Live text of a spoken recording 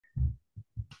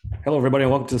Hello, everybody, and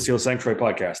welcome to the Steelers Sanctuary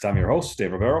podcast. I'm your host,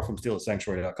 Dave Rivero from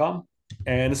SteelersSanctuary.com,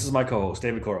 and this is my co-host,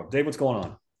 David Coro. Dave, what's going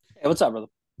on? Hey, what's up, brother?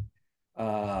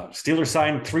 Steelers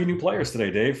signed three new players today,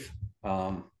 Dave.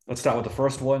 Let's start with the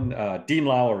first one. Dean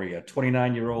Lowry, a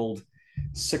 29-year-old,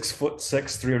 6'6",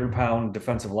 300-pound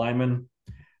defensive lineman.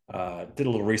 Did a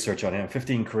little research on him.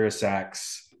 15 career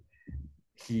sacks.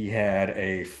 He had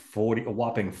a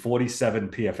whopping 47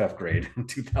 PFF grade in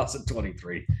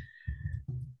 2023.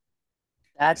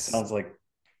 That's Sounds like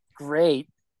great.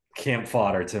 camp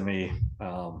fodder to me.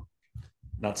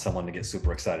 Not someone to get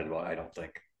super excited about, I don't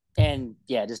think. And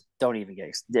yeah, just don't even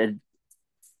get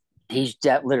he's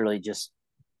literally just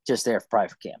there for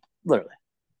private camp. Literally.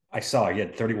 I saw he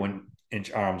had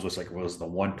 31-inch arms, which was the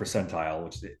one percentile,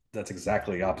 which that's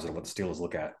exactly the opposite of what the Steelers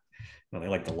look at. They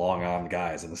like the long armed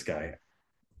guys, and this guy,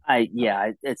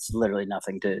 It's literally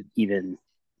nothing to even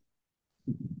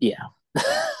yeah.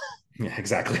 yeah,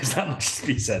 exactly. There's not much to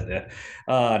be said there.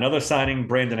 Another signing,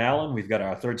 Brandon Allen. We've got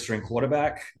our third string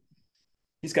quarterback.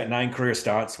 He's got 9 career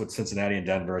starts with Cincinnati and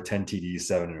Denver, 10 TDs,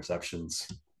 7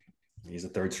 interceptions. He's a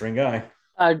third string guy.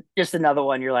 Just another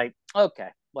one. You're like, okay,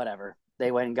 whatever. They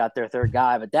went and got their third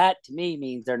guy, but that to me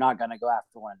means they're not going to go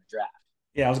after one in the draft.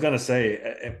 Yeah, I was gonna say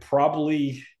it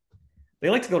probably they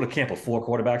like to go to camp with 4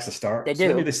 quarterbacks to They start. So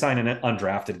maybe do they sign an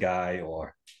undrafted guy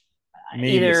or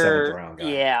maybe a seventh either. round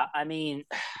guy. Yeah, I mean,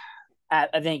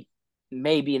 I think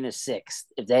maybe in the sixth,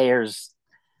 if there's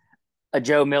a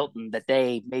Joe Milton that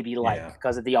they maybe like Yeah,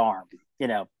 because of the arm,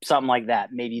 something like that.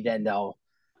 Maybe then they'll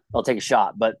take a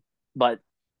shot. But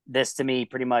this to me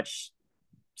pretty much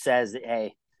says that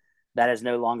hey, that is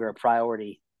no longer a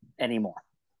priority anymore.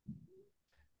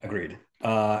 agreed.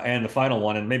 And the final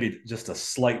one, and maybe just a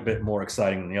slight bit more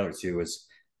exciting than the other two, is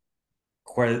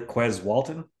Quez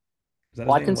Walton. Is that his name?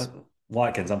 Watkins,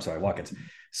 Watkins. I'm sorry, Watkins.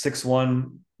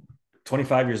 6'1",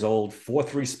 25 years old,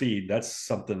 4.3 speed. That's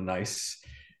something nice.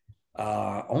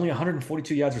 Only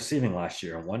 142 yards receiving last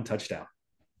year and 1 touchdown.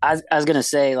 I was gonna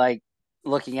say like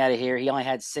looking at it here, he only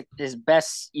had six. His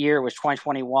best year was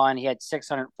 2021. He had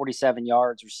 647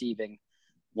 yards receiving,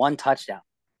 one touchdown.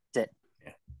 That's it.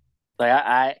 Yeah. Like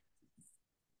I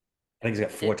think he's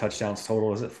got 4 touchdowns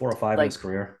total. Is it 4 or 5 in like his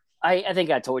career? I think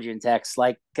I told you in text,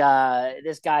 like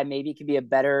this guy maybe could be a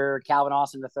better Calvin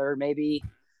Austin the third, maybe.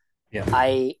 Yeah.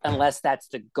 I unless that's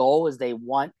the goal is they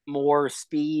want more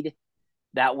speed.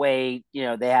 That way,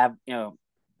 they have,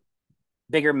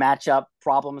 bigger matchup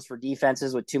problems for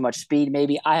defenses with too much speed,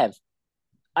 maybe. I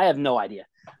have no idea.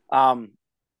 Um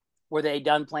were they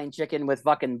done playing chicken with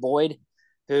fucking Boyd,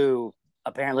 who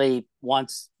apparently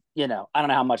wants, I don't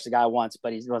know how much the guy wants,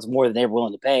 but he wants more than they were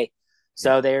willing to pay. Yeah.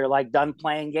 So they're like done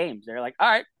playing games. They're like, all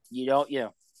right, you don't, you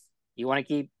want to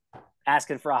keep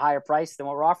asking for a higher price than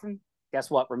what we're offering? Guess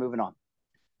what? We're moving on.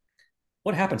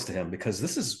 What happens to him?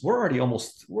 Because we're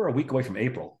a week away from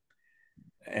April,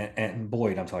 and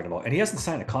Boyd I'm talking about, and he hasn't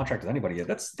signed a contract with anybody yet.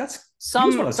 That's he was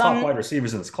one Some of the top some wide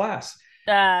receivers in this class.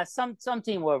 some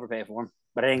team will overpay for him,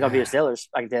 but it ain't gonna be the Steelers.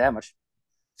 I can tell you that much.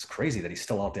 It's crazy that he's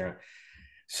still out there.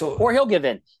 So Or he'll give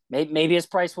in. Maybe his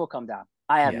price will come down.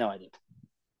 I have yeah, no idea.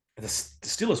 the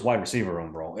Steelers wide receiver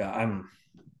room, bro. Yeah,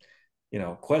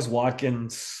 Quez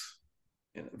Watkins,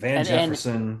 Van And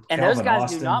Jefferson, and those Calvin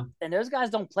guys do not. Austin. And those guys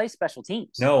don't play special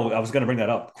teams. No, I was going to bring that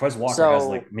up. Quez Walker has So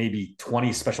like maybe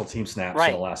 20 special team snaps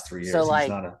in the right. last 3 years. So He's like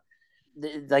not a. I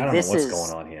like don't know this what's going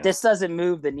is on here. this doesn't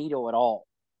move the needle at all.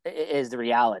 Is the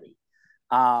reality.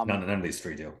 None of these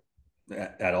three do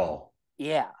at all.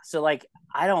 Yeah. So like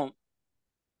I don't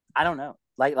know.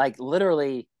 Like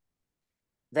literally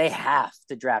they have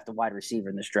to draft a wide receiver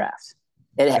in this draft.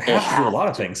 They It have to do a have lot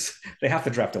of to. things. They have to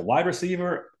draft a wide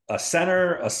receiver, a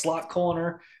center, a slot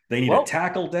corner. They need a Well,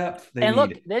 tackle depth. They and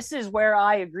look, need. this is where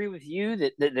I agree with you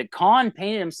that Khan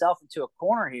painted himself into a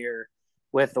corner here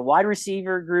with the wide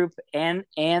receiver group and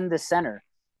the center.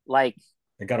 Like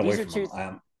They got away these are from two.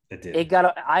 him. It did. It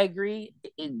got. I agree.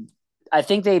 I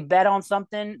think they bet on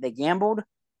something. They gambled,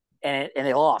 and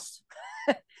they lost.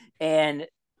 And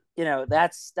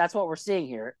that's what we're seeing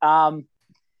here.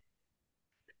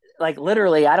 Like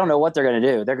literally, I don't know what they're gonna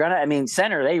do. They're gonna. I mean,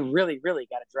 center. They really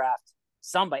got to draft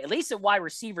somebody. At least at wide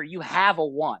receiver, you have a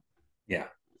one. Yeah.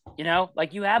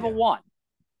 Like you have a Yeah. one.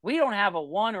 We don't have a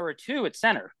one or a two at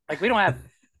center. Like we don't have.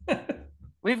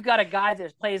 We've got a guy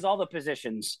that plays all the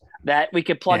positions that we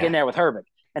could plug in Yeah. there with Herbert,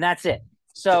 and that's it.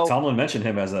 So, Tomlin mentioned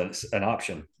him as an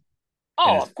option in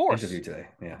oh, his of course, interview today.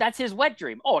 Yeah. that's his wet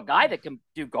dream. Oh, a guy that can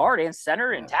do guard and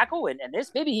center and Yeah. tackle, and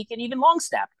this maybe he can even long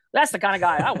snap. That's the kind of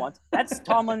guy I want. That's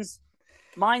Tomlin's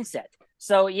mindset.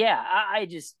 So yeah, I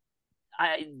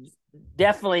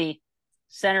definitely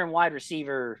center and wide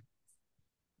receiver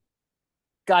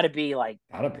got to be like,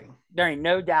 Gotta be. there ain't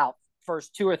no doubt.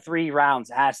 First 2 or 3 rounds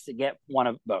has to get one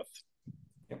of both.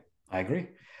 Yep, I agree.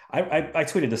 I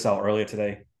tweeted this out earlier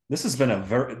today. This has been a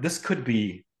very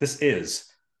this is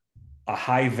a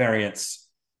high variance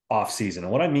off season.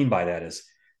 And what I mean by that is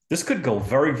this could go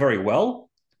very, very well,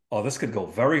 or this could go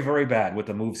very, very bad with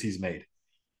the moves he's made.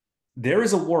 There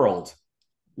is a world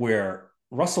where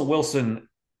Russell Wilson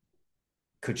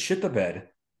could shit the bed.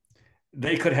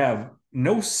 They could have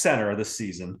no center this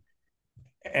season,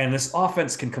 and this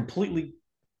offense can completely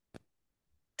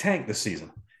tank this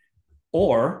season.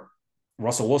 Or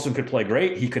Russell Wilson could play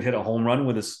great. He could hit a home run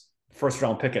with his first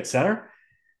round pick at center.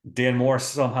 Dan Moore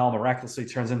somehow miraculously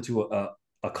turns into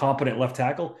a competent left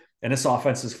tackle, and this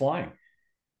offense is flying.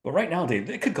 But right now, Dave,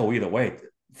 it could go either way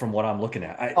from what I'm looking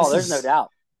at. There's no doubt.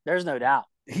 There's no doubt.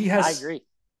 He has. I agree.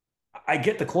 I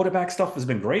get the quarterback stuff has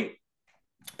been great.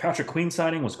 Patrick Queen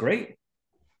signing was great.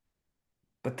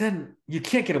 But then you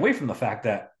can't get away from the fact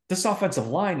that this offensive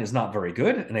line is not very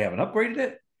good, and they haven't upgraded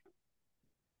it.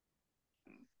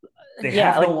 They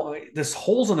have no. There's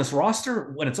holes in this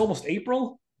roster when it's almost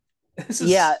April. This is,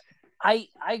 yeah, I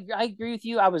agree with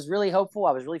you. I was really hopeful.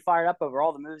 I was really fired up over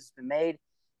all the moves that's been made,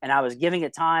 and I was giving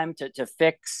it time to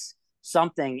fix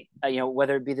something.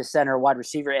 Whether it be the center or wide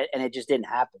receiver, and it just didn't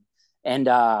happen. And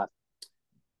I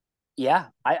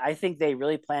think they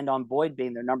really planned on Boyd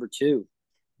being their number 2,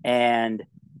 and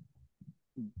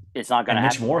it's not going to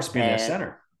happen. Mitch Morse being their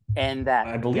center, and that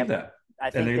I believe that. I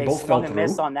think they both swung and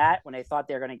missed on that when they thought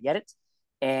they were going to get it,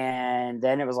 and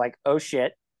then it was like, oh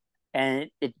shit, and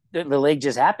the league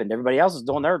just happened. Everybody else is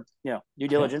doing their due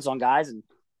diligence on guys and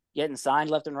getting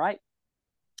signed left and right.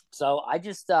 So I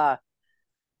just I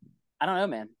don't know,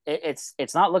 man.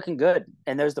 It's not looking good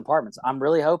in those departments. I'm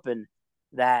really hoping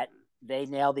that they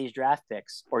nail these draft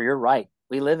picks. Or you're right,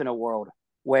 we live in a world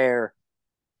where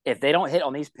if they don't hit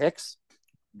on these picks,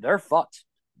 they're fucked.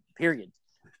 Period.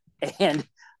 And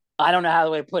I don't know how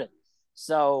the way to put it.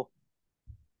 So,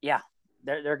 yeah,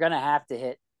 they're going to have to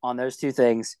hit on those 2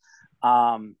 things.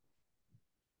 And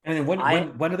then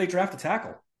when do they draft a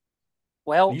tackle?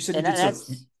 Well, you said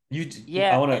you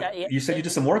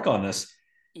did some work on this.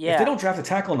 Yeah. If they don't draft a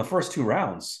tackle in the first 2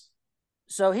 rounds.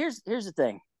 So here's the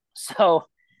thing. So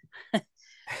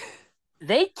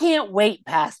they can't wait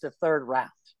past the 3rd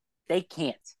round. They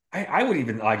can't. I would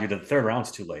even argue that the 3rd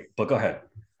round's too late, but go ahead.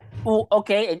 Well,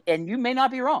 okay, and you may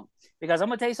not be wrong, because I'm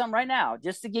going to tell you something right now,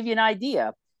 just to give you an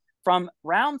idea. From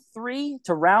round 3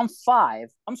 to round 5,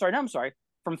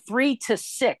 from 3 to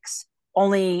 6,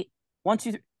 only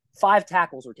 5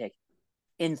 tackles were taken.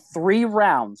 In 3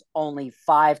 rounds, only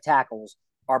 5 tackles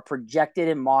are projected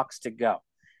in mocks to go.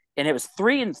 And it was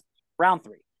 3 in round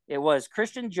 3. It was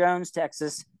Christian Jones,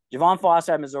 Texas, Javon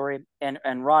Foster out of Missouri,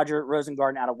 and Roger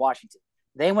Rosengarten out of Washington.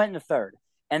 They went in the 3rd.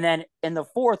 And then in the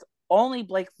 4th, only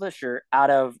Blake Fisher out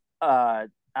of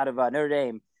Notre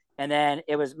Dame, and then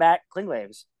it was Matt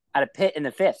Klinglaves out of Pitt in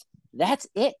the 5th. That's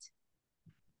it.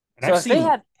 And so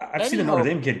I've seen the Notre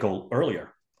Dame kid go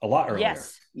earlier, a lot earlier.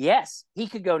 Yes, he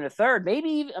could go in the 3rd,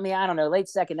 maybe. I mean, I don't know, late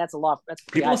 2nd. That's a lot. That's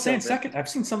people are saying 2nd. I've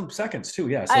seen some 2nds too.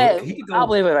 Yeah, so he could go. I'll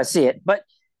believe it if I see it, but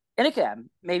and it can.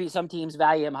 Maybe some teams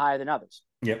value him higher than others.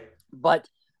 Yep. But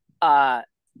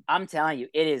I'm telling you,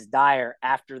 it is dire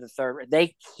after the 3rd.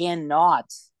 They cannot.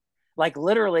 Like,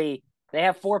 literally, they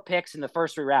have 4 picks in the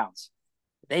first 3 rounds.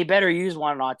 They better use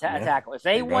one on tackle. If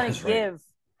they want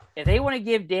to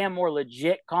give Dan Moore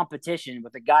legit competition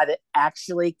with a guy that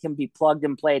actually can be plugged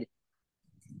and played,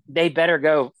 they better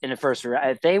go in the first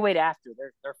round. If they wait after,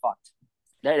 they're fucked.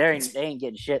 They ain't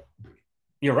getting shit.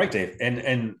 You're right, Dave.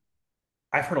 And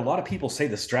I've heard a lot of people say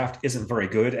this draft isn't very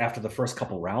good after the first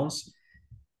couple rounds.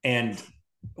 And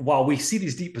while we see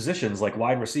these deep positions like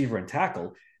wide receiver and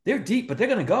tackle, they're deep, but they're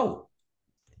going to go.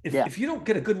 If you don't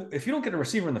get a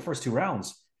receiver in the first 2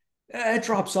 rounds, it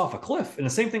drops off a cliff. And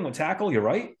the same thing with tackle, you're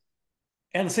right.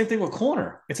 And the same thing with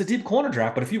corner. It's a deep corner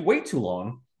draft, but if you wait too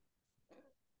long,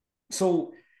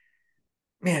 so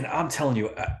man, I'm telling you,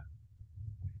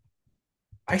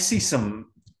 I see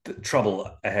some trouble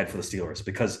ahead for the Steelers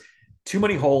because too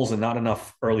many holes and not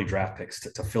enough early draft picks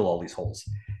to fill all these holes.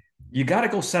 You got to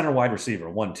go center, wide receiver,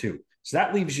 1, 2. So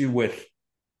that leaves you with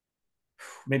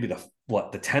maybe the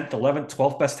 10th, 11th,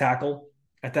 12th best tackle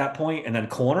at that point, and then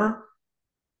corner.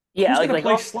 Yeah, who's going to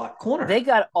play slot corner? They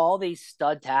got all these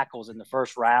stud tackles in the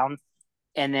first round,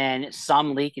 and then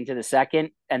some leak into the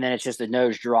 2nd, and then it's just a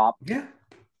nose drop. Yeah,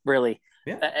 really.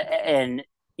 Yeah, and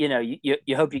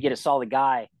you hope you get a solid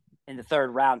guy in the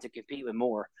 3rd round to compete with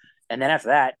Moore, and then after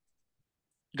that,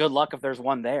 good luck if there's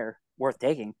one there worth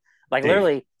taking. Like, Dave,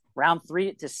 literally, round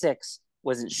 3 to 6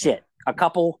 wasn't shit. A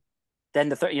couple, then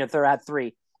the 3rd had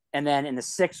 3. And then in the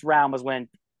sixth round was when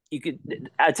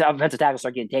offensive tackle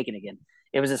started getting taken again.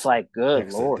 It was just like,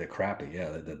 good Lord. They're crappy.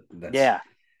 Yeah, that's Yeah.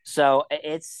 So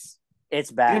it's Dan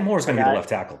bad. Moore's going Like to be the left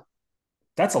tackle.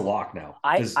 That's a lock now.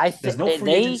 There's no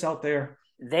free agents out there.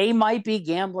 they might be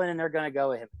gambling and they're going to go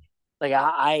with him. Like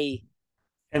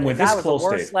And the with guy this was the close,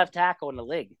 worst Dave, left tackle in the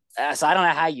league. So I don't know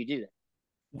how you do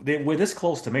that. we're this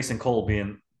close to Mason Cole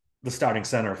being the starting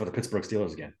center for the Pittsburgh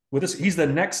Steelers again. With this, he's the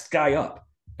next guy up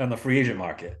on the free agent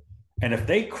market. And if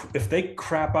they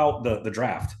crap out the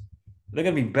draft, they're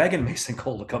going to be begging Mason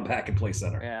Cole to come back and play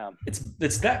center. Yeah,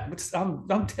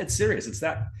 I'm dead serious. It's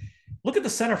that. Look at the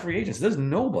center free agents. There's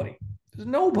nobody. There's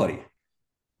nobody.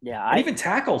 Yeah, and even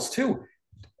tackles too.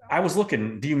 I was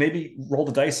looking. Do you maybe roll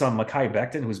the dice on Mekhi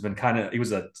Becton, who's been he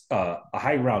was a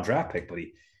high round draft pick, but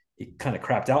he kind of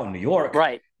crapped out in New York.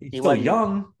 Right. He's still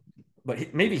young,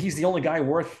 but maybe he's the only guy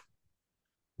worth.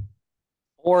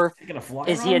 Or taking a flyer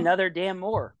is he another Dan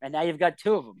Moore? And now you've got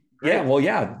two of them. Great. Yeah. Well,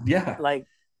 yeah. Like,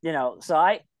 so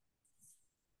I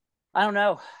don't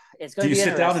know. It's going to be. Do you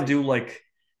sit down and do like?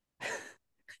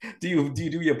 Do you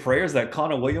do your prayers that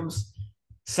Connor Williams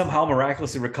somehow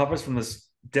miraculously recovers from this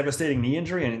devastating knee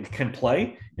injury and can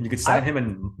play, and you could sign him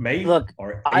in May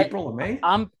or April or May?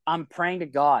 I'm praying to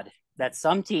God that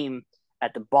some team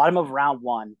at the bottom of round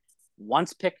one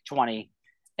wants pick 20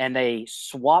 and they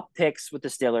swap picks with the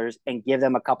Steelers and give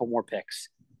them a couple more picks.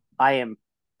 I am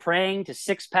praying to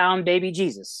 6-pound baby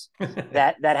Jesus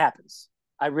that happens.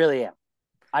 I really am.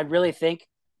 I really think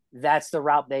that's the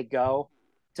route they go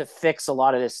to fix a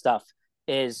lot of this stuff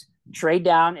is trade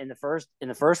down in the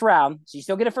first round. So you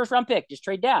still get a first round pick, just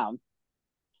trade down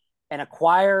and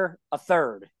acquire a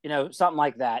third, something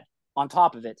like that on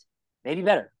top of it. Maybe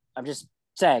better. I'm just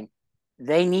saying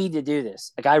they need to do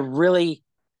this. Like I really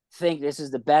think this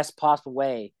is the best possible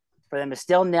way for them to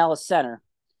still nail a center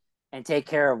and take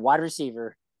care of wide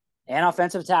receiver and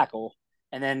offensive tackle.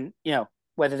 And then,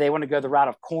 whether they want to go the route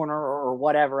of corner or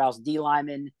whatever else, D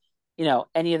lineman,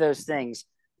 any of those things,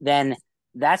 then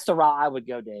that's the route I would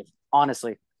go, Dave.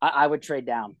 Honestly, I would trade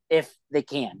down if they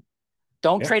can.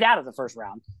 Don't trade out of the first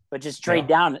round, but just trade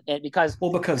down because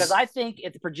I think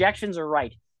if the projections are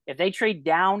right, if they trade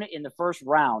down in the first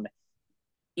round,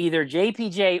 either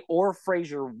JPJ or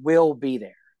Frazier will be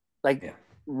there.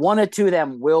 One or two of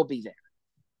them will be there.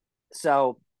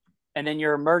 So, and then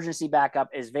your emergency backup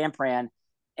is Van Pran.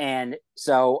 And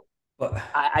so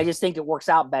I just think it works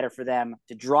out better for them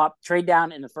to trade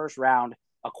down in the first round,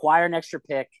 acquire an extra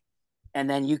pick, and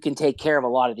then you can take care of a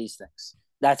lot of these things.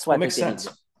 That's what makes sense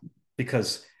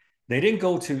because they didn't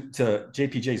go to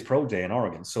JPJ's pro day in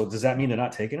Oregon. So does that mean they're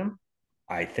not taking him?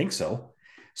 I think so.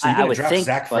 So you're going to draft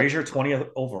Zach Frazier 20th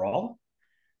overall?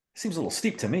 Seems a little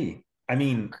steep to me. I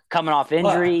mean, coming off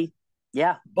injury.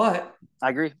 But I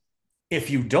agree. If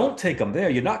you don't take him there,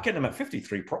 you're not getting him at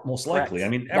 53, most likely. Correct. I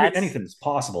mean, anything is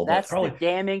possible. That's probably the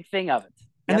damning thing of it.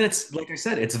 And then it's, like I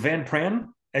said, it's Van Pran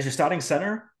as your starting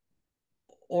center,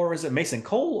 or is it Mason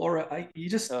Cole, or you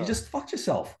just fucked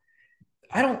yourself.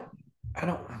 I'm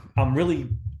really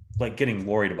getting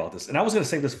worried about this. And I was going to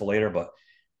save this for later, but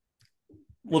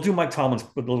we'll do a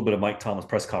little bit of Mike Tomlin's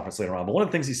press conference later on. But one of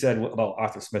the things he said about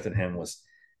Arthur Smith and him was,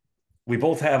 we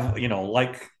both have,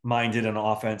 like-minded in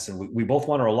offense, and we both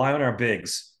want to rely on our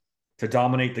bigs to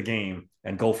dominate the game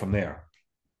and go from there.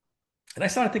 And I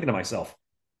started thinking to myself,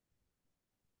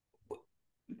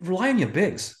 rely on your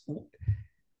bigs.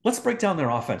 Let's break down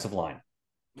their offensive line.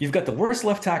 You've got the worst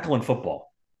left tackle in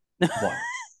football. One.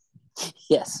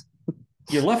 Yes.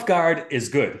 Your left guard is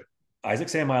good. Isaac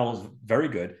Samuel is very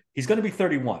good. He's going to be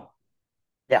 31.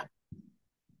 Yeah.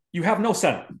 You have no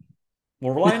center.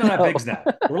 We're relying on our bigs now.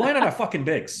 We're relying on our fucking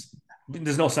bigs.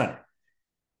 There's no center.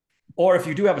 Or if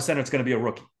you do have a center, it's going to be a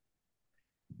rookie.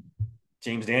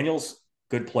 James Daniels,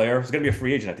 good player. He's going to be a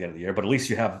free agent at the end of the year, but at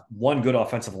least you have one good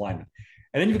offensive lineman.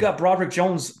 And then you've got Broderick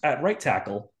Jones at right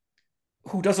tackle,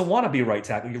 who doesn't want to be right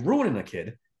tackle. You're ruining the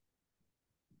kid.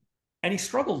 And he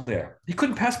struggled there. He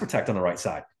couldn't pass protect on the right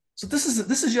side. So this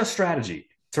is your strategy,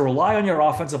 to rely on your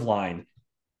offensive line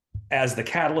as the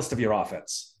catalyst of your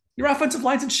offense. Your offensive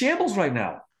line's in shambles right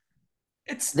now.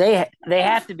 They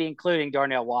have to be including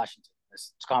Darnell Washington in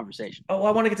this conversation. Oh,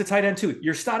 I want to get to tight end too.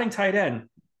 Your starting tight end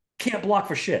can't block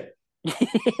for shit.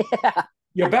 Yeah.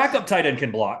 Your backup tight end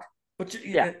can block, but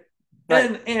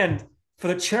and for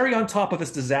the cherry on top of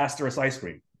this disastrous ice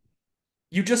cream,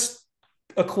 you just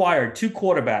acquired two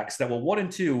quarterbacks that were 1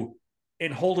 and 2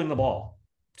 in holding the ball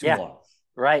too long.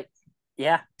 Right.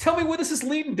 Yeah. Tell me where this is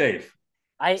leading, Dave.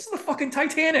 This is the fucking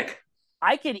Titanic.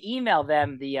 I could email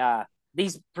them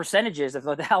these percentages of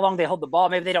how long they hold the ball.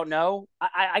 Maybe they don't know.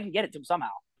 I can get it to them somehow.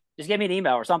 Just give me an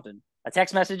email or something, a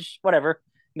text message, whatever.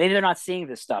 Maybe they're not seeing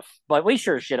this stuff, but we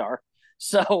sure shit are.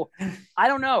 So I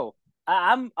don't know.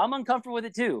 I'm uncomfortable with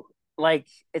it too. Like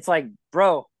it's like,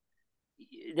 bro,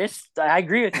 this I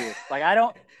agree with you. Like I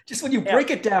don't. Just when you Yeah,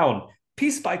 break it down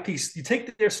piece by piece, you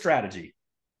take their strategy,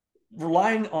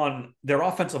 relying on their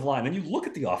offensive line, and you look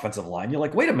at the offensive line, you're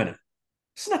like, wait a minute,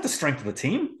 this is not the strength of the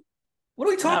team. What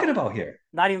are we talking no, about here?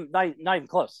 not even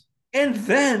close. And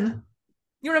then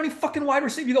you don't have any fucking wide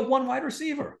receiver. You got one wide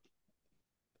receiver.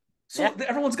 Yeah, So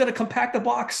everyone's going to compact the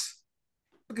box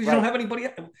because you don't right. have anybody.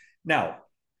 Now,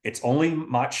 it's only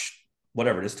March,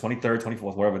 whatever it is, 23rd,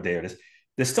 24th, whatever day it is.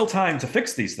 There's still time to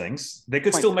fix these things. They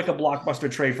could still 25th. make a blockbuster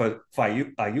trade for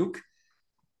Ayuk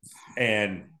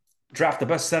and draft the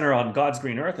best center on God's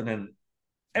green earth, and then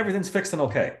everything's fixed and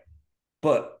okay.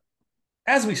 But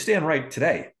as we stand right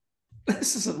today,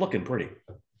 this isn't looking pretty.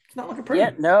 It's not looking Yeah,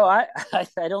 pretty. no, I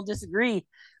don't disagree.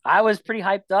 I was pretty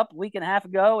hyped up a week and a half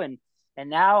ago, and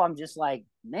now I'm just like,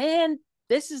 man,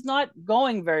 this is not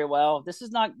going very well. This is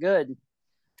not good.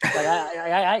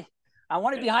 Like I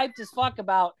want to be hyped as fuck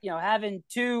about having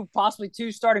possibly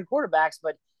two starting quarterbacks,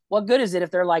 but what good is it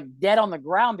if they're like dead on the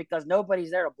ground because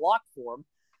nobody's there to block for them?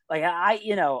 Like I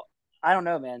don't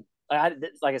know, man.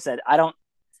 Like I said, I don't.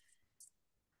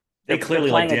 They They're clearly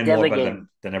like playing a Dan Moore deadly better game.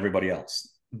 than everybody else,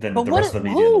 than But the what? rest of the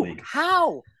media in the Who? league.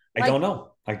 How? I Like don't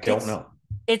know. I don't it's know.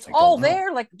 it's I all don't know.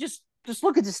 there. Like just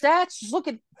look at the stats. Just look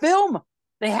at film.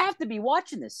 They have to be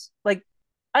watching this. Like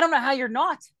I don't know how you're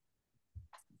not.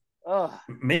 Oh,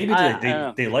 Maybe I, they, I don't they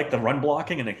know. they like the run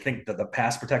blocking and they think that the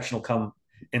pass protection will come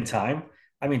in time.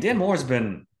 I mean, Dan Moore's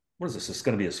been, what is this? It's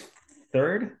going to be his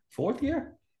fourth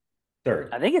year? Third.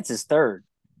 I think it's his third.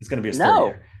 It's going to be his third No,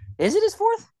 year. is it his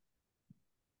fourth?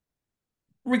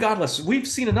 Regardless, we've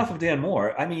seen enough of Dan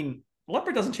Moore. I mean,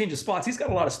 Leopard doesn't change his spots. He's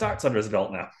got a lot of starts under his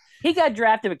belt now. He got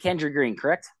drafted with Kendrick Green,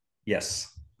 correct?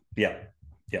 Yes. Yeah.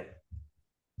 Yeah.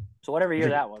 So whatever year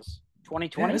Yeah, that was,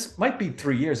 2020. this might be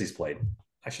 3 years he's played.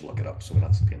 I should look it up so we're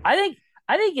not being. I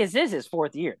think this is his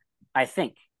fourth year. I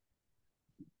think.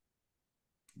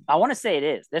 I want to say it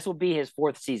is. This will be his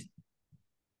fourth season.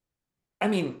 I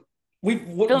mean,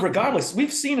 Phil, regardless,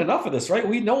 we've seen enough of this, right?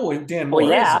 We know who Dan well,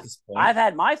 Moore is yeah, at this point. I've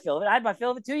had my fill of it. I had my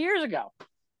fill of it 2 years ago.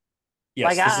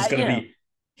 Like Yes, this is I, going to be.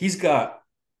 He's got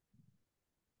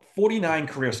 49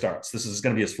 career starts. This is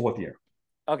going to be his fourth year.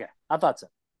 okay, I thought so.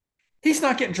 He's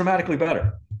not getting dramatically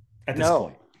better at this No,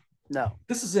 point. no,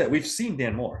 This is it. We've seen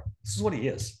Dan Moore. This is what he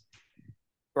is.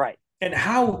 right. And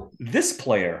how this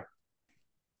player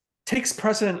takes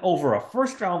precedent over a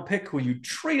first round pick who you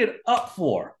traded up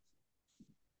for.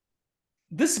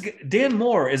 This Dan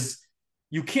Moore is,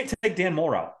 you can't take Dan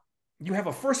Moore out. You have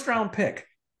a first round pick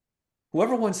who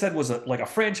everyone said was like a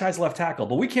franchise left tackle,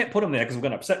 but we can't put him there because we're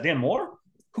going to upset Dan Moore,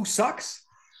 who sucks.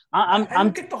 I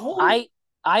don't get the whole. I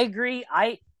agree.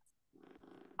 I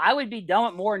would be done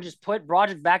with Moore and just put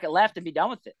Broderick back at left and be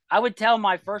done with it. I would tell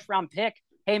my first round pick,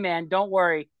 hey man, don't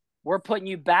worry, we're putting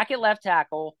you back at left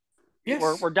tackle.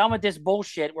 Yes. We're done with this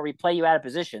bullshit where we play you out of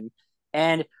position.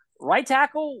 And right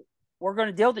tackle, we're going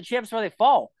to deal with the chips where they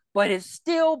fall. But it's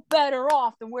still better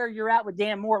off than where you're at with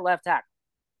Dan Moore left tackle.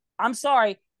 I'm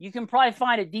sorry, you can probably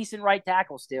find a decent right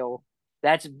tackle still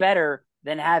that's better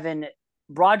than having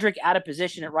Broderick out of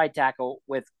position at right tackle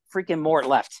with freaking Moore at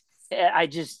left. I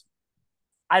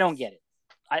don't get it.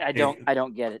 I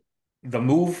don't get it. The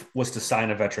move was to sign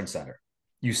a veteran center.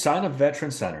 You sign a veteran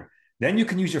center, then you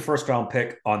can use your first round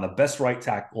pick on the best right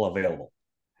tackle available.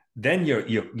 Then you're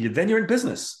in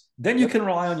business. Then you can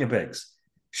rely on your bigs.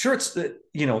 Sure, it's that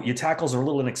your tackles are a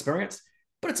little inexperienced,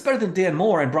 but it's better than Dan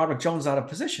Moore and Broderick Jones out of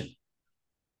position.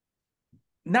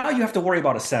 Now you have to worry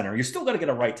about a center. You still got to get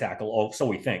a right tackle, or so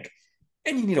we think,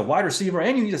 and you need a wide receiver,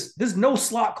 and there's no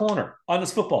slot corner on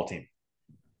this football team.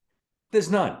 There's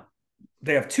none.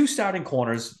 They have two starting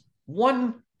corners,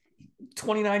 one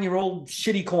 29-year-old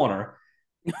shitty corner,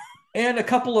 and a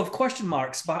couple of question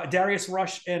marks by Darius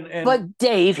Rush and. But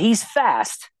Dave, he's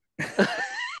fast.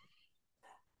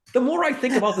 The more I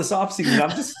think about this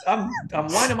offseason, I'm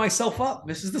winding myself up.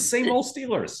 This is the same old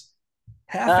Steelers,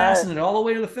 half-assing it all the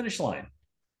way to the finish line.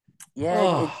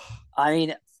 Yeah, I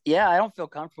mean, yeah, I don't feel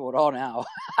comfortable at all now.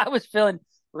 I was feeling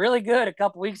really good a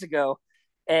couple weeks ago,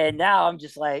 and now I'm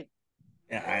just like,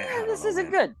 this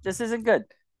isn't good. This isn't good.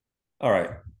 All right,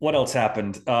 what else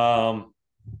happened? The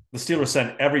Steelers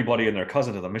sent everybody and their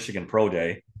cousin to the Michigan Pro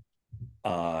Day.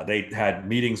 They had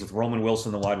meetings with Roman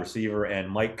Wilson, the wide receiver, and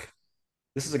Mike.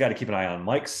 This is a guy to keep an eye on.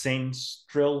 Mike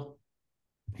Sainstrill.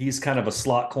 He's kind of a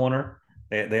slot corner.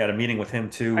 They had a meeting with him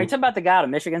too. Are you talking about the guy out of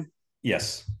Michigan?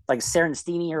 Yes. Like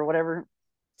Serenstini or whatever?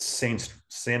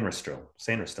 Sanderstill.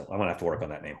 I'm gonna have to work on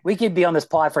that name. We could be on this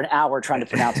pod for an hour trying to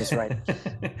pronounce this right.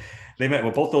 They met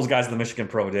with both those guys at the Michigan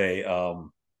Pro Day.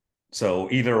 So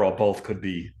either or both could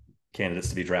be candidates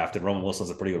to be drafted. Roman Wilson's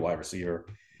a pretty good wide receiver.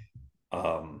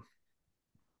 Um,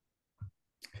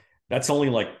 that's only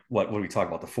like what do we talk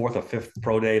about? The fourth or fifth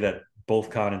pro day that both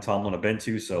Khan and Tomlin have been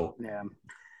to. So Yeah.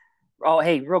 Oh,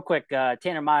 hey, real quick,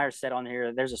 Tanner Myers said on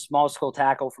here, there's a small school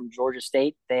tackle from Georgia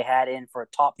State they had in for a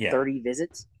top yeah, 30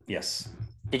 visits. yes.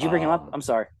 Did you bring him up? I'm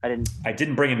sorry, I didn't. I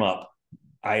didn't bring him up.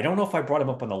 I don't know if I brought him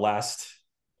up on the last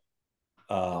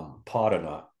pod or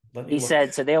not. He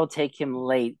said so they'll take him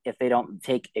late if they don't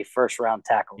take a first round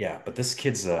tackle. Yeah, but this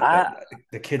kid's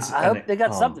the kid's. I hope they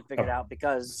got something figured out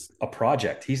because a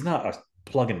project. He's not a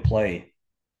plug and play.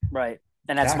 Right,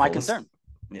 and that's my concern.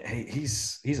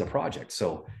 He's a project.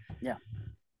 So yeah.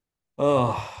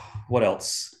 Oh, what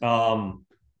else? John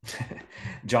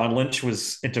Lynch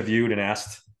was interviewed and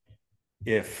asked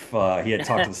if he had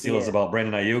talked to the Steelers about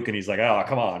Brandon Ayuk, and he's like, "Oh,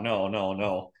 come on,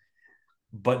 no."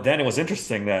 But then it was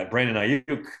interesting that Brandon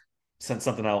Ayuk sent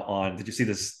something out on. Did you see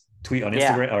this tweet on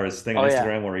Instagram or his thing on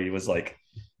Instagram where he was like,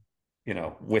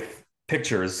 with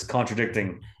pictures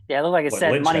contradicting? Yeah, it looked like it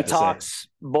said Lynch money talks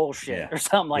bullshit or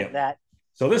something like that.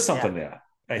 So there's something there.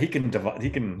 He can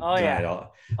deny it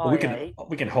all.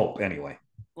 We can hope anyway.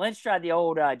 Lynch tried the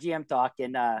old GM talk,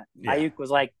 and Ayuk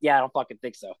was like, "Yeah, I don't fucking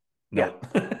think so." No.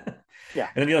 Yeah.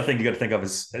 And then the other thing you got to think of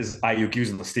is Ayuk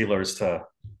using the Steelers to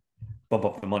bump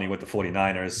up the money with the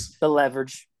 49ers. The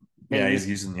leverage. Maybe. Yeah, he's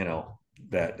using,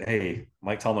 that, hey,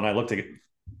 Mike Tomlin and I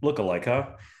look alike, huh?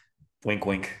 Wink,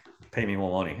 wink. Pay me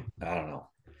more money. I don't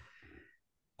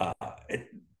know.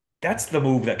 That's the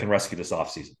move that can rescue this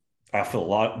offseason. I feel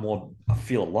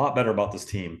a lot better about this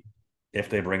team if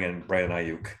they bring in Brandon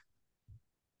Ayuk.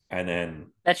 And then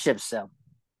that ship's sailed.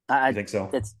 I think so.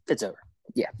 It's over.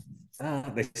 Yeah.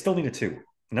 They still need a two.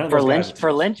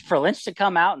 For Lynch to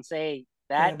come out and say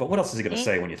that. Yeah, but what else is he going to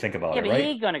say when you think about it, but right? He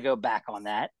ain't going to go back on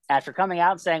that after coming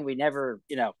out and saying we never,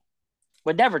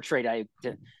 would never trade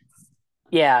Ayuk.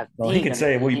 Yeah. Well, he could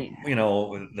say,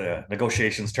 the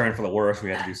negotiations turned for the worse.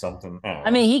 We had to do something. I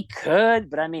mean, he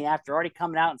could, but after already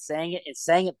coming out and saying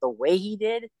it the way he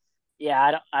did,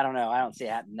 yeah, I don't know. I don't see it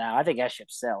happening now. I think that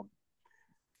ship's sailed.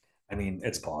 I mean,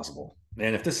 it's possible.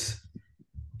 And if this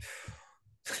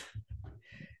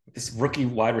rookie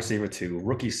wide receiver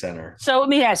rookie center. So let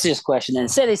me ask you this question then.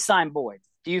 Say they sign Boyd.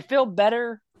 Do you feel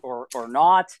better or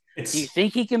not? Do you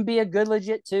think he can be a good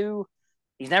legit 2?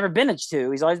 He's never been a 2.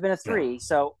 He's always been a 3. No.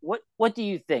 So what do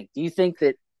you think? Do you think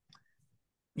that?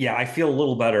 Yeah, I feel a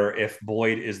little better if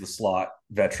Boyd is the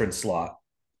veteran slot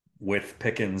with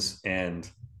Pickens and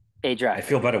a draft. I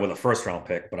feel better with a first round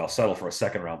pick, but I'll settle for a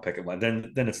second round pick.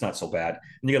 Then it's not so bad.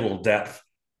 And you get a little depth.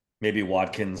 Maybe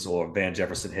Watkins or Van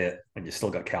Jefferson hit, and you still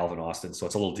got Calvin Austin, so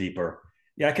it's a little deeper.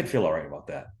 Yeah, I could feel all right about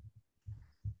that.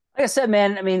 Like I said,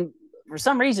 man, for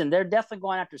some reason, they're definitely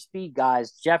going after speed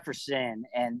guys, Jefferson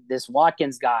and this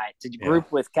Watkins guy to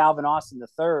group with Calvin Austin the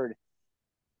third.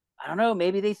 I don't know.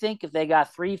 Maybe they think if they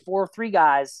got 3-4-3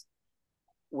 guys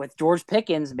with George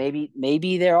Pickens,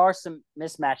 maybe there are some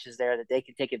mismatches there that they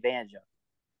can take advantage of.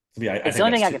 Yeah, it's the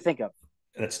only thing I can think of.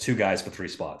 That's 2 guys for 3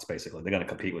 spots, basically. They're going to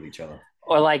compete with each other.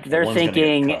 Or like they're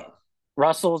thinking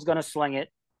Russell's going to sling it.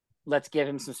 Let's give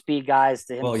him some speed guys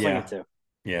to sling it to.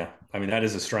 Yeah. I mean, that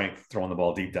is a strength, throwing the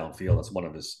ball deep downfield. That's one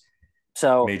of his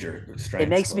major strengths. It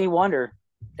makes me wonder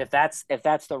if that's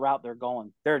the route they're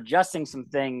going. They're adjusting some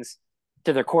things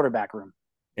to their quarterback room.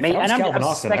 If I was Calvin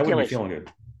Austin, I wouldn't be feeling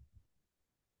good.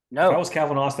 No. If I was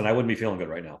Calvin Austin, I wouldn't be feeling good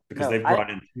right now because they've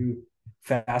brought in 2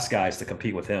 fast guys to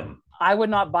compete with him. I would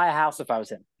not buy a house if I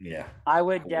was him. Yeah. I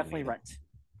would definitely rent.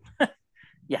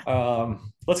 Yeah.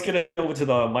 Let's get over to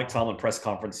the Mike Tomlin press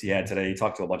conference he had today. He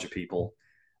talked to a bunch of people.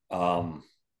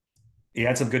 He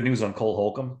had some good news on Cole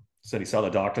Holcomb. Said he saw the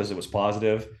doctors. It was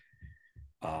positive.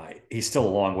 He's still a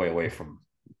long way away from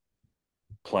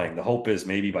playing. The hope is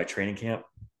maybe by training camp,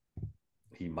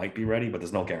 he might be ready, but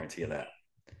there's no guarantee of that.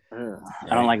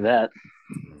 I don't like that.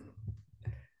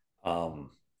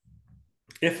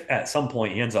 If at some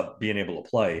point he ends up being able to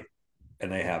play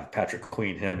and they have Patrick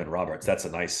Queen, him, and Roberts, that's a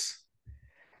nice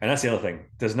 – and that's the other thing.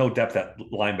 There's no depth at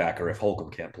linebacker if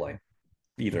Holcomb can't play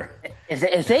either.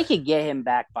 If they could get him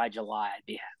back by July, I'd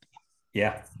be happy.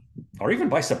 Yeah. Or even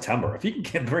by September. If he can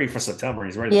get ready for September,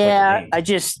 he's ready to play the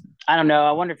game. I don't know.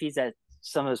 I wonder if he's at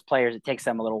some of those players, it takes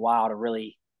them a little while to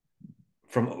really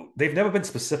 – They've never been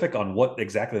specific on what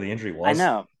exactly the injury was.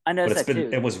 I know that too.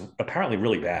 It was apparently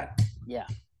really bad. Yeah.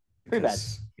 Pretty bad.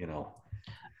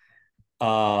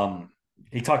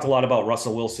 He talked a lot about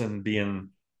Russell Wilson being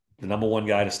the number 1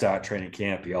 guy to start training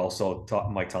camp. He also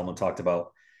Mike Tomlin talked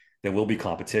about There will be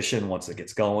competition once it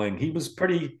gets going.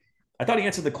 I thought he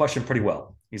answered the question pretty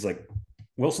well. He's like,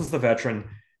 Wilson's the veteran.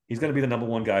 He's going to be the number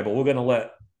one guy, but we're going to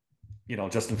let,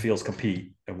 Justin Fields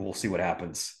compete and we'll see what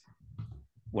happens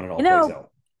when it all You plays know,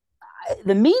 out.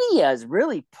 the media is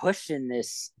really pushing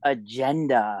this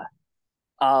agenda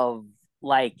of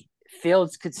like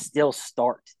Fields could still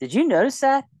start. Did you notice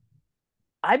that?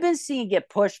 I've been seeing it get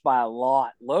pushed by a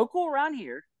lot, local around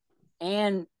here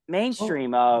and Oh,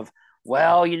 mainstream of,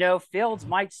 well, Fields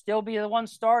might still be the one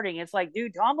starting. It's like,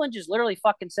 dude, Tomlin just literally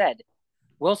fucking said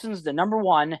Wilson's the number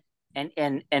one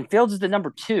and Fields is the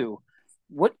number two.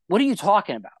 What are you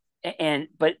talking about?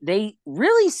 But they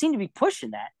really seem to be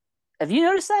pushing that. Have you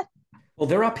noticed that? well,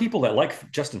 there are people that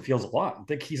like Justin Fields a lot. I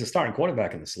think he's a starting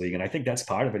quarterback in this league, and I think that's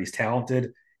part of it. He's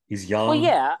talented. He's Well, young.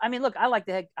 yeah. I mean, look, I like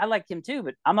him too,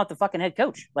 but I'm not the fucking head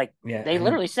coach. Like Yeah, they and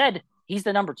literally said he's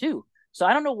the number two. So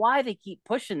I don't know why they keep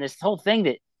pushing this whole thing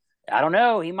that I don't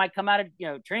know. He might come out of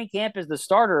training camp as the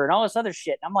starter and all this other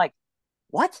shit. And I'm like,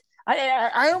 what?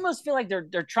 I almost feel like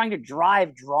they're trying to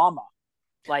drive drama,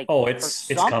 like oh, or it's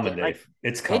something. coming, Like Dave.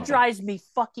 It's it coming. drives me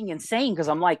fucking insane because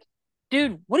I'm like,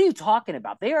 dude, what are you talking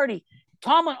about? They already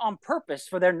Tomlin on purpose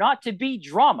for there not to be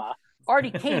drama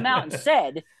already came out and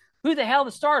said who the hell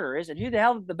the starter is and who the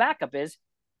hell the backup is.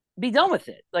 Be done with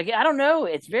it. Like I don't know.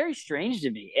 It's very strange to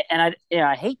me, and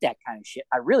I hate that kind of shit.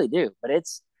 I really do. But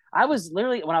I was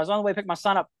literally when I was on the way to pick my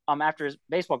son up after his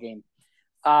baseball game,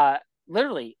 uh,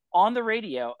 literally on the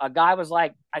radio, a guy was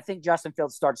like, "I think Justin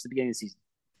Fields starts at the beginning of the season."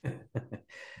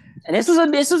 And this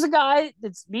was a guy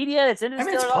that's media that's into the I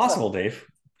mean, it's Steelers also. possible, Dave.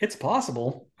 It's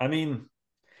possible. I mean,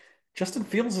 Justin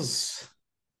Fields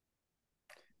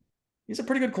he's a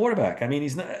pretty good quarterback. I mean,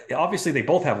 he's not obviously they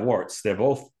both have warts. They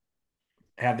both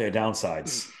have their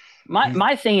downsides. My He's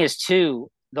my thing is too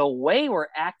the way we're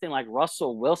acting like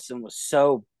Russell Wilson was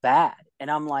so bad, and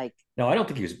I'm like, no, I don't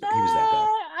think he was that bad. I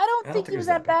don't I don't think think he he was was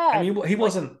that that bad. I bad. mean, he Like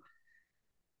wasn't.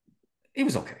 He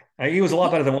was okay. He was a lot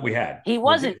he better than what we had he with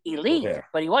wasn't elite, Gobert.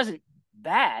 but he wasn't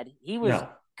bad. He was No,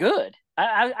 good.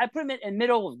 I put him in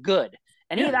middle of good,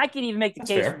 and yeah, even I can even make the that's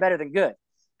case for fair. better than good.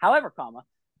 However,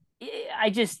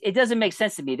 it doesn't make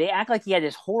sense to me. They act like he had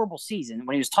this horrible season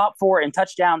when he was top four in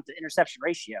touchdown to interception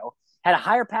ratio, had a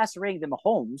higher passer rating than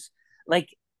Mahomes. Like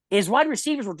his wide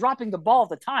receivers were dropping the ball at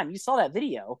the time. You saw that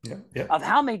video Yeah, yeah, of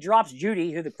how many drops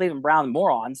Judy, who the Cleveland Brown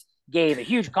morons gave a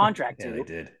huge contract yeah. They to.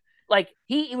 did. Like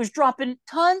he was dropping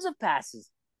tons of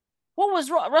passes. What was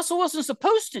Russell Wilson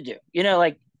supposed to do?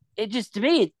 Like it just to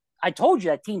me, I told you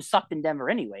that team sucked in Denver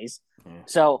anyways. Yeah.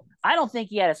 So I don't think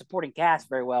he had a supporting cast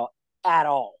very well at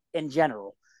all in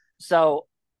general. So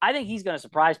I think he's going to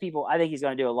surprise people. I think he's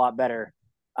going to do a lot better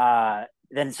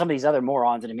than some of these other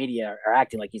morons in the media are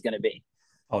acting like he's going to be.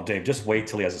 Oh, Dave, just wait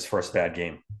till he has his first bad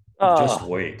game. Just Oh,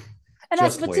 wait. and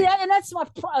that's Just but see, wait. and that's my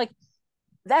like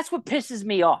that's what pisses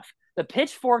me off. The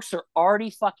pitchforks are already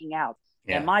fucking out,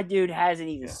 and Yeah, my dude hasn't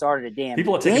even yeah. started a damn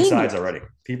People are taking game sides yet. already.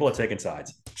 People are taking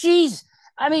sides. Jeez,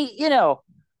 I mean,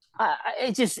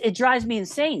 it drives me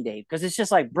insane, Dave, because it's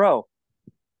just like, bro,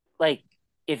 like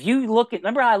if you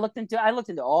remember how I looked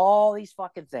into all these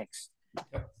fucking things.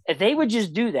 Yep. If they would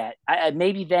just do that,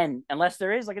 maybe then, unless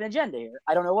there is like an agenda here,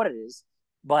 I don't know what it is,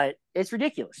 but it's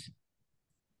ridiculous.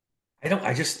 I don't.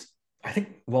 I just. I think.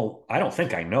 Well, I don't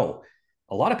think I know.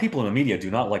 A lot of people in the media do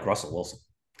not like Russell Wilson.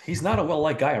 He's not a well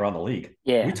liked guy around the league.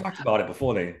 We Yeah. talked about it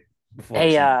before the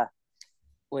Hey, season.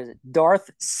 was it Darth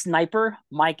Sniper?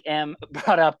 Mike M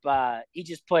brought up. He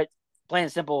just put plain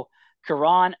and simple,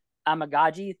 Karan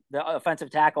Amagaji, the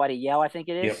offensive tackle out of Yale, I think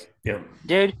it Yep. is. Yep.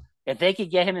 Dude, if they could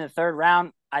get him in the third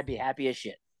round, I'd be happy as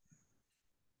shit.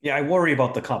 Yeah, I worry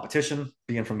about the competition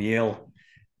being from Yale.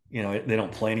 They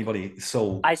don't play anybody,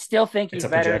 so I still think it's he's a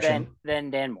better projection. than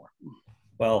Dan Moore.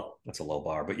 Well, that's a low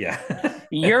bar, but yeah.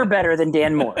 You're better than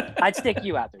Dan Moore. I'd stick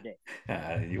you out there,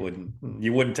 Dave. You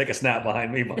wouldn't take a snap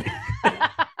behind me, buddy.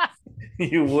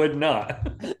 You would not.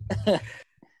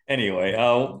 Anyway,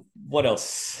 what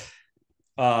else?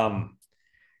 Um,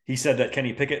 he said that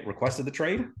Kenny Pickett requested the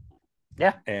trade,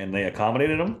 Yeah, and they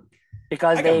accommodated him.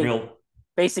 because I got they real,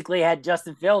 basically had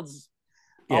Justin Fields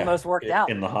yeah, almost worked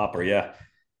out. in the hopper. Yeah,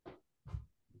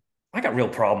 I got real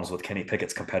problems with Kenny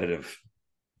Pickett's competitiveness,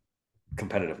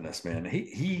 man.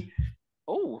 He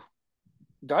Oh,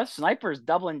 Darth Sniper's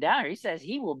doubling down. He says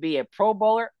he will be a Pro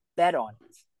Bowler. Bet on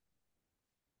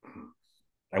it.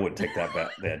 I wouldn't take that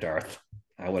bet there, Darth.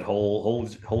 I would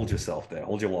hold yourself there.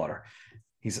 Hold your water.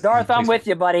 He Darth, I'm plays with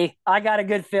you, buddy. I got a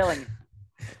good feeling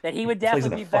that he would plays in definitely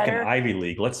the be fucking better. Ivy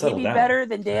League. Let's He'd settle be down. better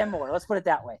than Dan Moore. Let's put it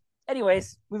that way.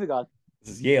 Anyways, moving on.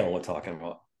 This is Yale we're talking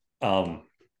about.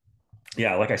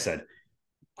 Yeah, like I said,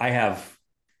 I have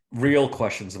real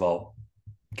questions about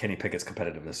Kenny Pickett's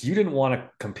competitiveness. You didn't want to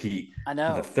compete I with a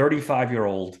know.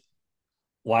 35-year-old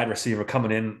wide receiver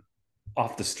coming in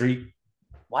off the street.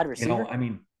 Wide receiver? I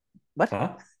mean, What?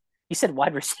 huh? You said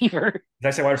wide receiver. Did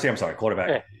I say wide receiver? I'm sorry, quarterback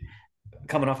Yeah,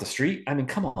 coming off the street. I mean,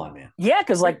 come on, man.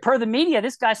 because like per the media,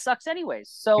 this guy sucks anyways.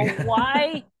 So Yeah.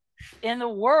 why in the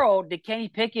world did Kenny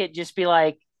Pickett just be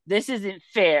like, this isn't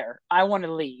fair. I want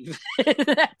to leave.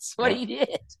 That's what Yeah. he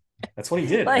did. That's what he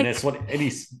did, and Like, it's what and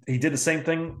he did the same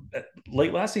thing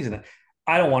late last season.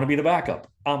 I don't want to be the backup.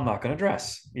 I'm not going to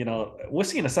dress. We're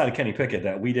seeing a side of Kenny Pickett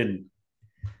that we didn't.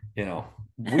 You know,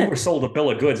 we were sold a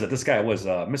bill of goods that this guy was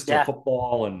Mr. yeah,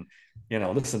 Football and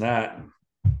this and that.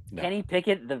 No, Kenny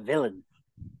Pickett, the villain.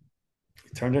 he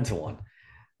turned into one.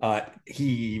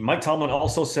 Mike Tomlin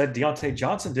also said Deontay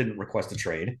Johnson didn't request a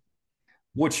trade,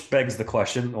 which begs the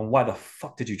question: well, why the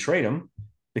fuck did you trade him?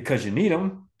 Because you need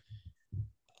him.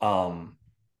 Um,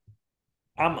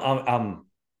 I'm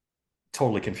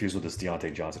totally confused with this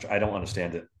Deontay Johnson. I don't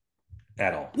understand it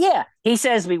at all. Yeah, he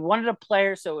says we wanted a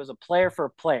player, so it was a player for a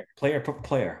player. Player per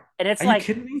player. And it's Are you like,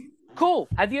 kidding me? cool.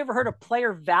 Have you ever heard of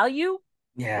player value?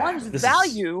 Yeah, One's this is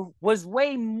value was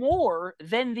way more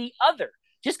than the other.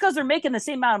 Just because they're making the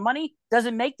same amount of money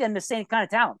doesn't make them the same kind of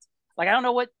talent. Like I don't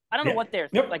know yeah. what they're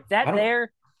Yep. like that. I don't.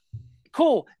 They're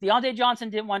cool. Deontay Johnson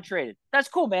didn't want traded. That's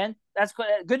cool, man. That's good.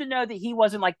 Good to know that he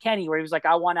wasn't like Kenny, where he was like,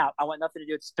 I want out. I want nothing to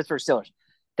do with Pittsburgh Steelers.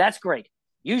 That's great.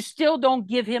 You still don't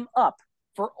give him up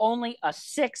for only a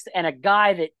sixth and a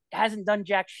guy that hasn't done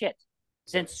jack shit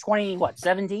since 17.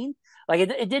 Like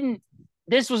it didn't.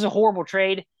 This was a horrible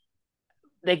trade.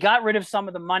 They got rid of some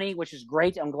of the money, which is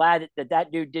great. I'm glad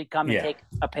that dude did come and Yeah. take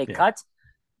a pay Yeah. cut.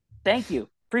 Thank you.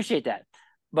 Appreciate that.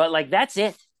 But like that's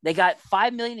it. They got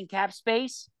 5 million in cap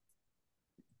space.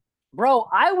 Bro,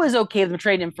 I was okay with them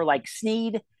trading him for like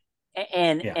Sneed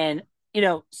Yeah. and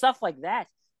stuff like that.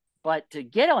 But to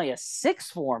get only a six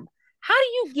for him, how do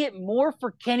you get more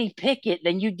for Kenny Pickett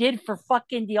than you did for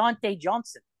fucking Deontay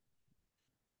Johnson?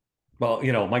 Well,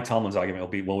 Mike Tomlin's argument will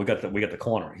be, well, we got the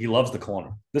corner. He loves the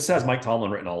corner. This has Mike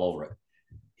Tomlin written all over it.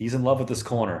 He's in love with this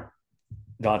corner,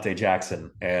 Dante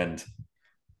Jackson, and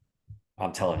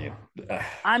I'm telling you,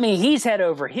 I mean, he's head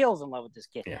over heels in love with this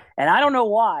kid. yeah, And I don't know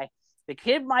why. The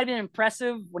kid might have been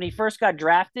impressive when he first got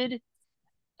drafted.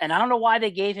 And I don't know why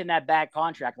they gave him that bad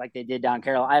contract like they did down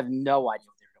Carolina. I have no idea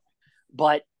what they're doing.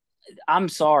 But I'm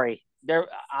sorry.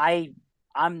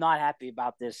 I'm not happy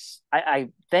about this. I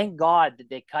thank God that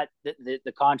they cut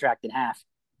the contract in half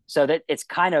so that it's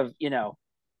kind of,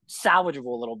 salvageable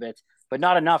a little bit, but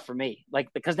not enough for me. Like,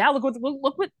 because now look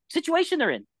what situation they're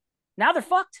in. Now they're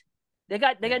fucked. They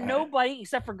got yeah, nobody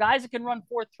except for guys that can run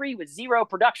 4-3 with zero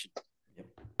production. yep.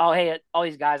 Oh, hey, all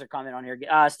these guys are commenting on here.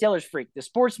 Steelers freak. The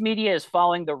sports media is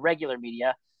following the regular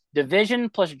media. Division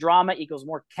plus drama equals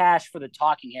more cash for the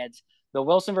talking heads. The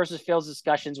Wilson versus Fields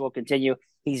discussions will continue.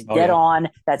 He's Oh dead yeah, on.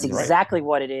 That's you're right. exactly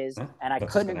what it is. Huh? And I That's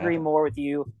what's couldn't gonna agree happen. more with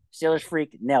you. Steelers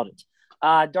freak nailed it.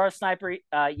 Darth Sniper,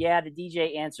 yeah, the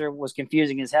DJ answer was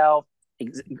confusing as hell.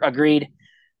 Agreed.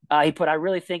 He put, I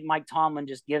really think Mike Tomlin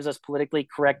just gives us politically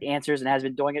correct answers and has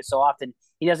been doing it so often.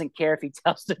 He doesn't care if he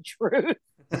tells the truth.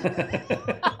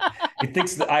 He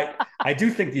thinks that I do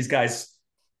think these guys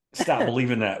stop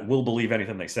believing that we'll believe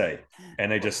anything they say,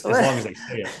 and they just, as long as they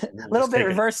say it, A we'll little just bit take it.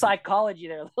 reverse psychology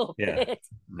there, a little Yeah, bit.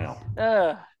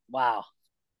 no. Wow.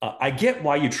 I get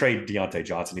why you trade Deontay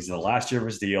Johnson. He's in the last year of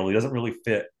his deal. He doesn't really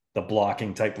fit the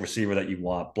blocking type of receiver that you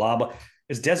want. Blah blah.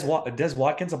 Is Des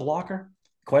Watkins a blocker?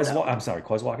 No, I'm sorry,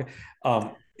 Quez Watkins.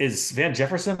 Is Van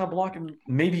Jefferson a blocker?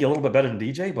 Maybe a little bit better than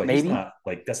DJ, but he's maybe. not,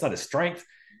 like, that's not his strength.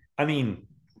 I mean,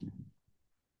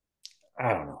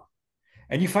 I don't know.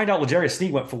 And you find out L'Jarius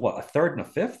Sneed went for what, a third and a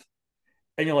fifth,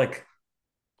 and you're like,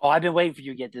 Oh, I've been waiting for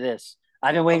you to get to this.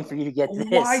 I've been waiting for you to get to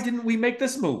why this. didn't we make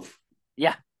this move?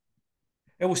 Yeah.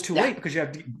 It was too Yeah. late because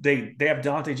they have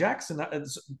Dante Jackson.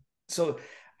 So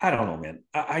I don't know, man.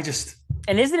 I just,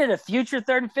 And isn't it a future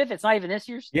third and fifth? It's not even this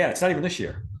year's. yeah, it's not even this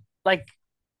year. Like,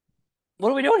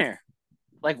 what are we doing here?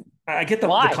 Like, I get the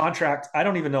why? contract. I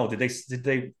don't even know. Did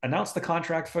they announce the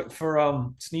contract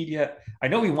for Sneed yet? I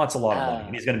know he wants a lot of money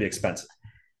and he's going to be expensive,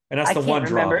 and that's I the can't one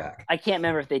remember. drawback. I can't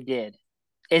remember if they did.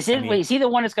 I mean, Is he the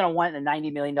one that's going to want in the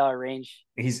 $90 million range?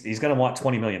 he's going to want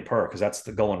 20 million per, because that's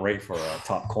the going rate for a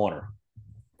top corner.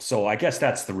 So I guess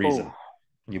that's the reason. Oh,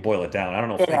 When you boil it down, I don't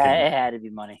know if it they can. had to be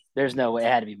money. There's no way it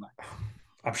had to be money.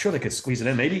 I'm sure they could squeeze it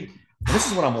in. Maybe this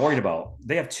is what I'm worried about.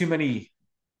 They have too many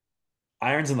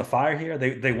irons in the fire here.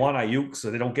 They want Ayuk,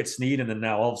 so they don't get Sneed, and then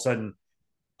now all of a sudden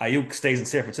Ayuk stays in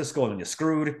San Francisco, and then you're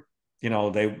screwed.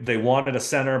 They wanted a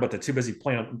center, but they're too busy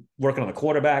working on the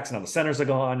quarterbacks, and now the centers are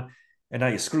gone, and now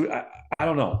you're screwed. I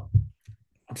don't know.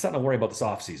 I'm starting to worry about this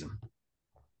offseason.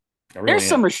 I There's really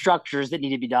some am. restructures that need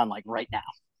to be done like right now.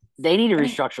 They need to I mean,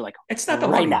 restructure like it's not the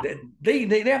right money. now.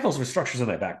 They have those restructures in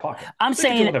their back pocket. I'm They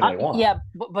can do saying, whatever they want. yeah,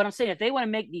 but I'm saying if they want to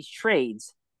make these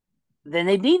trades, then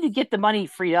they need to get the money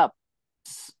freed up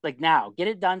like now. Get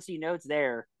it done so you know it's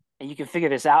there and you can figure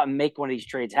this out and make one of these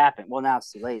trades happen. Well, now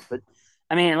it's too late, but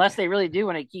I mean, unless they really do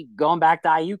want to keep going back to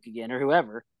Ayuk again or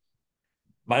whoever.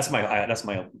 That's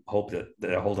my hope that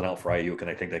they're holding out for Ayuk, and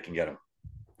I think they can get him.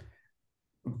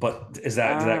 But does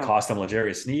that Uh, cost them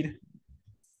L'Jarius Sneed?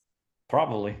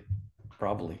 Probably,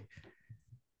 probably.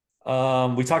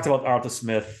 We talked about Arthur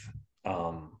Smith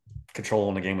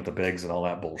controlling the game with the bigs and all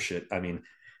that bullshit. I mean,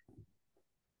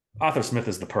 Arthur Smith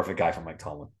is the perfect guy for Mike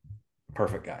Tomlin.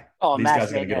 Perfect guy. oh, These match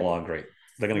guys are made going in to get heaven. along great.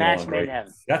 They're going to get Match along made in great.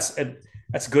 heaven.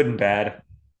 That's good and bad.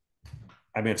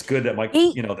 I mean, it's good that Mike,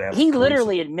 He they have he cohesive.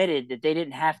 literally admitted that they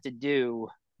didn't have to do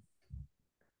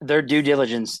their due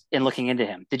diligence in looking into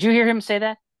him. Did you hear him say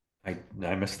that?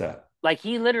 I missed that. Like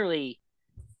he literally,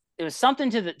 it was something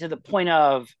to the point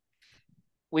of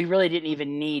we really didn't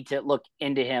even need to look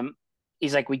into him.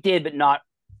 He's like, we did, but not,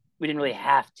 we didn't really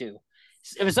have to.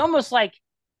 It was almost like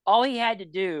all he had to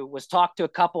do was talk to a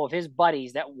couple of his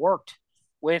buddies that worked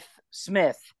with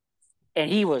Smith, and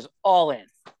he was all in.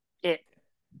 It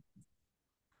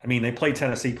I mean, they played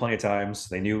Tennessee plenty of times.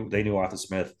 They knew Arthur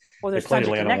Smith. well, They there's played tons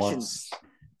of Atlanta connections. once.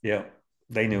 Yeah,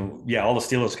 they knew. Yeah, all the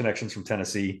Steelers connections from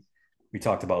Tennessee. We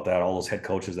talked about that. All those head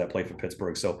coaches that played for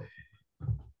Pittsburgh. So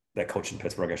that coach in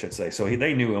Pittsburgh, I should say. So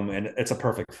they knew him, and it's a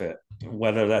perfect fit.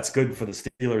 Whether that's good for the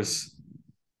Steelers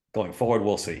going forward,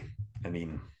 we'll see. I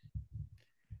mean,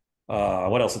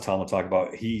 what else did Tomlin talk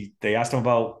about? They asked him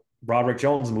about Roderick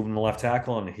Jones moving to left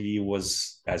tackle, and he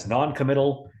was as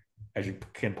non-committal as you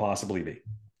can possibly be.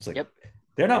 It's like Yep.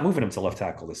 they're not moving him to left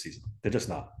tackle this season. They're just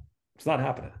not. It's not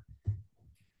happening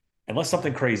unless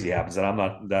something crazy happens that I'm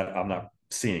not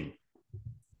seeing.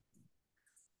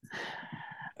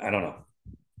 I don't know.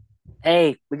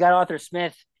 Hey, we got Arthur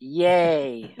Smith.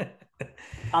 Yay.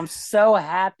 I'm so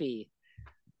happy.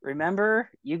 Remember,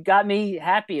 you got me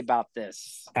happy about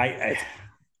this. I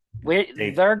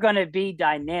they They're going to be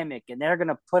dynamic and they're going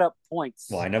to put up well, I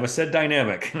points. never said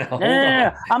dynamic. Now No, no, hold no, no.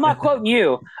 on. I'm not quoting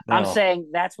you. I'm No. saying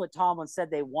that's what Tomlin said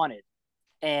they wanted.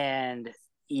 And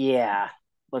yeah,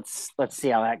 let's see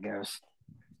how that goes.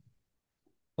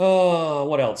 Oh,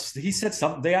 what else? He said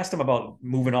something. They asked him about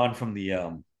moving on from the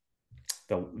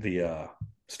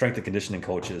strength and conditioning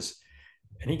coaches,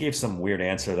 and he gave some weird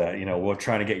answer that we're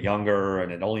trying to get younger,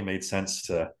 and it only made sense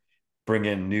to bring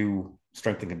in new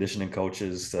strength and conditioning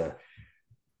coaches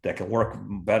that can work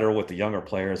better with the younger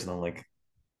players. And I'm like,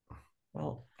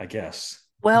 well, I guess.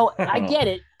 Well, I I don't know. get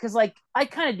it because like I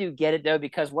kind of do get it though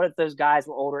because what if those guys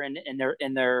were older and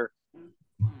they're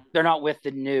not with the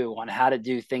new on how to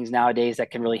do things nowadays that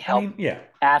can really I help mean, yeah,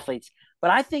 athletes. But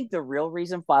I think the real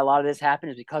reason why a lot of this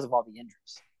happened is because of all the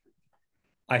injuries.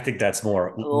 I think that's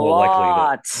more likely that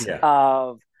Lots yeah,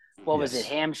 of what was it, yes,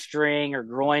 hamstring or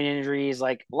groin injuries,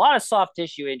 like a lot of soft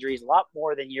tissue injuries, a lot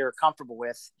more than you're comfortable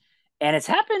with. And it's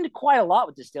happened quite a lot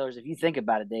with the Steelers, if you think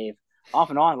about it, Dave,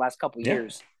 off and on the last couple of yeah,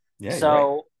 years. yeah. You're right.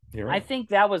 So You're I right. think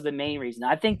that was the main reason.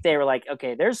 I think they were like,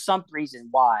 okay, there's some reason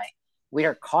why we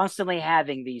are constantly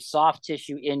having these soft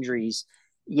tissue injuries,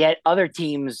 yet other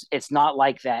teams, it's not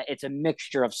like that. It's a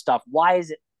mixture of stuff. Why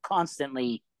is it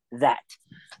constantly that?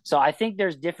 So I think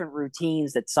there's different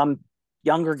routines that some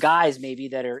younger guys maybe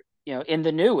that are in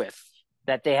the new with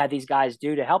that they had these guys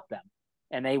do to help them,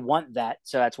 and they want that,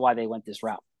 so that's why they went this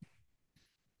route.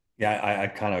 Yeah, I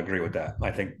kind of agree with that.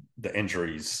 I think the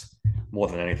injuries more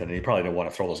than anything. He probably didn't want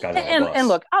to throw those guys on the And bus.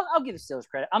 look, I'll give the Steelers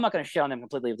credit. I'm not going to shit on them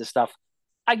completely with this stuff.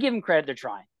 I give them credit; they're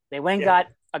trying. They went and Yeah, got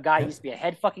a guy who yeah. used to be a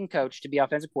head fucking coach to be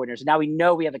offensive coordinator. So now we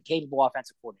know we have a capable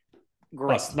offensive coordinator. Oh,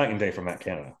 Great. it's night and day from Matt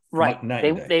Canada. Right. Night They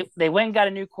and day. they they went and got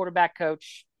a new quarterback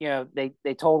coach. They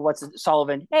told what's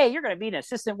Sullivan, hey, you're going to be an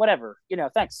assistant, whatever.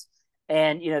 Thanks.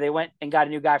 And they went and got a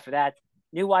new guy for that.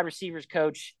 New wide receivers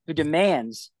coach who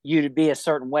demands you to be a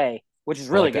certain way, which is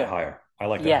I really like that good. hire. I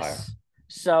like that hire. Yes.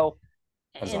 So,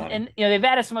 Azani. and they've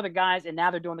added some other guys, and now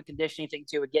they're doing the conditioning thing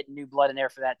too, with getting new blood in there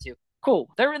for that too. Cool.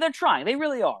 They're trying. They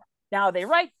really are. Now are they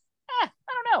right? I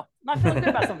don't know. I'm not feeling good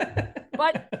about some of them,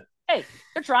 but hey,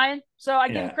 they're trying, so I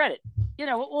give them Yeah. credit.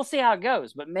 We'll see how it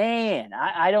goes. But man,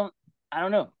 I don't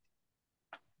know.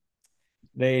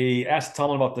 They asked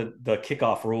Tomlin about the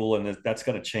kickoff rule, and that's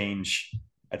going to change.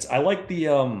 I like the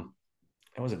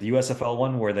what was it, the USFL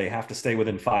one where they have to stay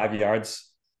within 5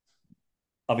 yards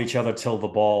of each other till the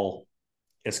ball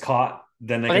is caught.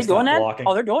 Then they Are can they doing stop that? Oh,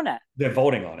 blocking. they're doing that. They're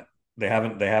voting on it. They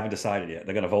haven't decided yet.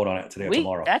 They're going to vote on it today or We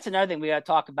tomorrow. That's another thing we got to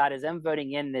talk about is them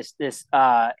voting in this hip The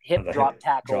drop hip drop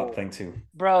tackle, thing too.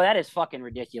 bro. That is fucking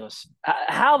ridiculous.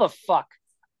 How the fuck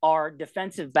are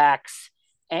defensive backs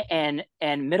and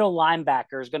middle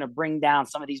linebackers going to bring down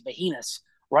some of these behemoths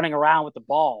running around with the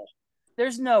ball?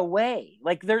 There's no way.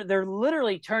 Like they're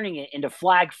literally turning it into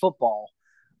flag football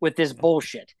with this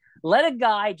bullshit. Let a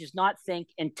guy just not think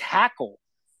and tackle.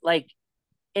 Like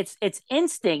it's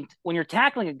instinct when you're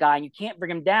tackling a guy and you can't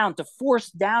bring him down to force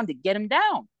down to get him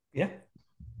down. Yeah.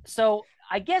 So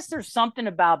I guess there's something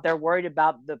about they're worried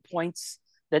about the points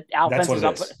that That's offense what is it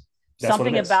up. is. That's what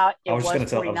Something it is. about I it was just was going to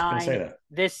tell. I was going to say 49. that.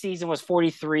 This season was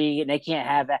 43, and they can't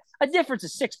have that. A difference of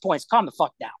 6 points. Calm the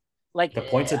fuck down. Like The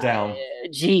points are down.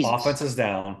 Jesus. Offense is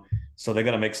down. So they're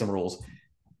going to make some rules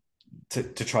to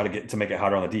try to make it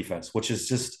harder on the defense, which is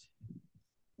just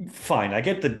fine. I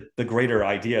get the greater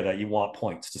idea that you want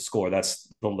points to score.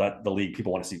 That's the league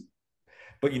people want to see.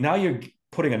 But now you're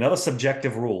putting another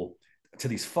subjective rule to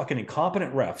these fucking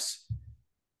incompetent refs.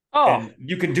 Oh, and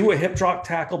you can do a hip drop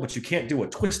tackle, but you can't do a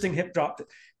twisting hip drop.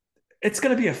 It's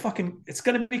going to be it's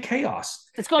going to be chaos.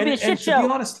 it's going to be a shit show. To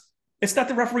be honest, it's not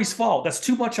the referee's fault. That's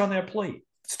too much on their plate.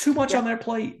 It's too much on their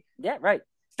plate. Yeah, right.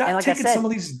 Stop taking some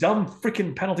of these dumb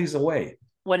freaking penalties away.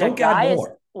 When a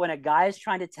guy is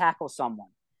trying to tackle someone,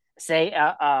 say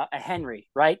a Henry,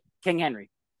 right? King Henry.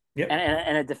 Yep.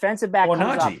 And a defensive back or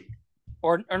comes Najee. up.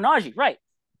 Or Najee, right.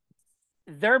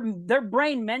 Their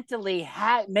brain mentally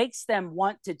makes them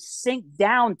want to sink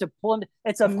down to pull him.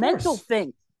 It's a mental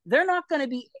thing. They're not going to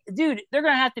be, dude. They're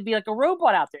going to have to be like a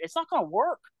robot out there. It's not going to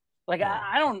work. Like no.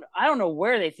 I don't know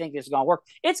where they think it's going to work.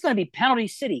 It's going to be penalty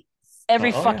city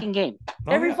every fucking game.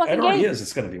 Every fucking game. It already is.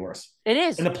 It's going to be worse. It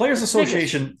is. And the Players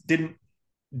Association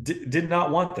did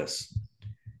not want this.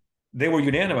 They were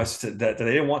unanimous that they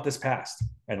didn't want this passed,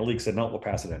 and the league said no, we'll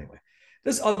pass it anyway.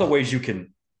 There's other ways you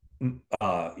can,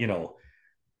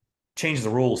 change the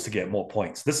rules to get more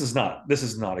points. This is not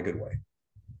a good way.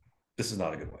 This is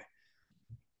not a good way.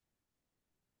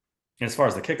 And as far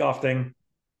as the kickoff thing,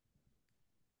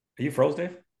 are you froze,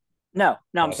 Dave? No,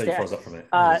 I'm still froze up for a minute.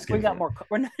 We got more.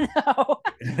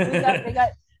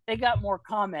 They got more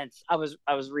comments. I was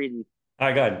reading. All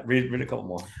right, go ahead. Read a couple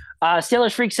more.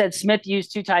 Steelers Freak said Smith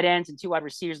used 2 tight ends and 2 wide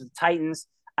receivers of the Titans.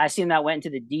 I assume that went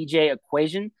into the DJ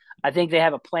equation. I think they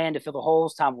have a plan to fill the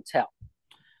holes. Time will tell.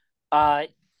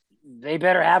 They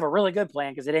better have a really good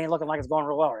plan because it ain't looking like it's going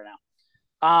real well right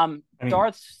now.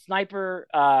 Darth Sniper,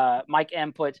 Mike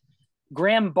M put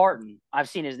Graham Barton. I've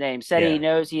seen his name. Said he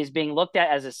knows he is being looked at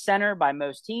as a center by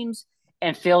most teams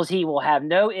and feels he will have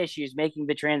no issues making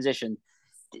the transition.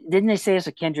 Didn't they say this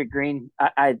with Kendrick Green?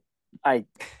 I don't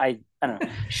know.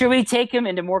 Should we take him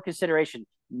into more consideration?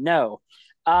 No.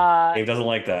 Dave doesn't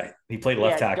like that. He played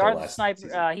left tackle last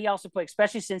season. He also played,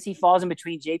 especially since he falls in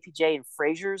between JPJ and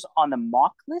Frazier's on the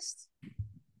mock list.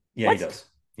 Yeah, what?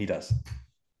 He does.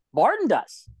 Barton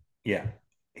does. Yeah,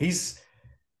 he's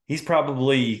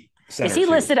probably center. Is he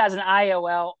listed as an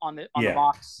IOL on the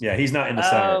mocks? Yeah, he's not in the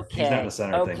center. Okay. He's not in the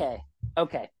center thing.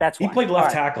 Okay, that's why. He played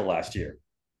left tackle last year.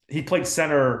 He played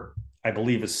center, I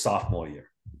believe, his sophomore year,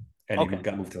 and he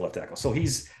got moved to left tackle. So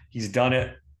he's done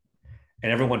it.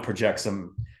 And everyone projects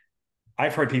him.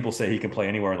 I've heard people say he can play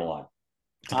anywhere in the line,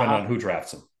 depending on who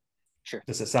drafts him. Sure.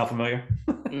 Does it sound familiar?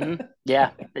 Mm-hmm. Yeah,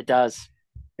 it does.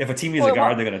 If a team needs a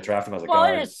guard, they're going to draft him as a guard.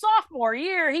 Well, in his sophomore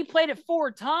year, he played it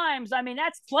 4 times. I mean,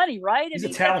 that's plenty, right? He's a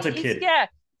talented kid. Yeah,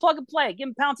 plug and play. Give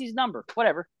him Pouncey's number.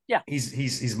 Whatever. Yeah.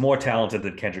 He's more talented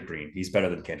than Kendrick Green. He's better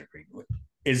than Kendrick Green.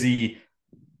 Is he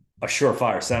a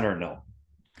surefire center? No.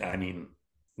 I mean,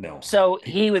 no. So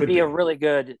he would be a really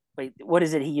good. Wait, what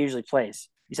is it he usually plays?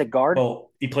 You said guard? Oh,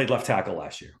 he played left tackle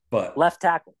last year, but left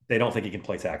tackle. They don't think he can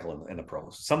play tackle in the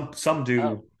pros. Some do.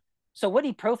 Oh. So would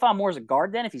he profile more as a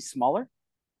guard then if he's smaller?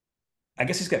 I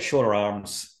guess he's got shorter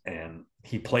arms and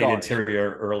he played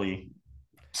interior early.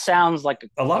 Sounds like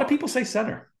a lot of people say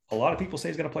center. A lot of people say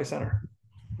he's going to play center.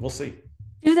 We'll see.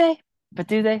 Do they? But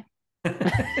do they? I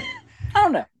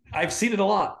don't know. I've seen it a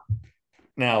lot.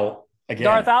 Now, again,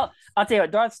 Darth, I'll tell you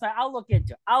what, Darth Snyder, I'll look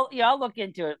into it. I'll look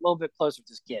into it a little bit closer with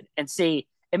this kid and see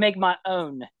and make my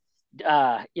own,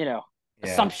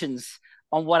 assumptions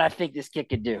on what I think this kid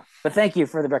could do. But thank you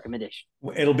for the recommendation.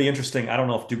 It'll be interesting. I don't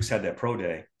know if Duke's had that pro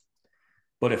day,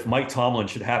 but if Mike Tomlin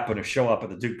should happen to show up at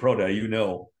the Duke pro day,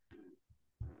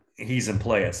 he's in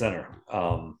play at center.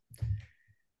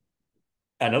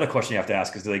 Another question you have to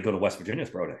ask is, do they go to West Virginia's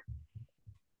pro day?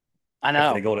 I know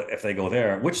if they go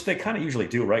there, which they kind of usually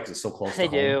do, right? Because it's so close. They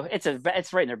do.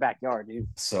 It's right in their backyard, dude.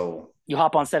 So you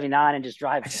hop on 79 and just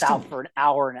drive south for an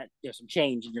hour and some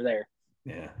change, and you're there.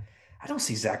 Yeah, I don't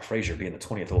see Zach Frazier being the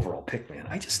 20th overall pick, man.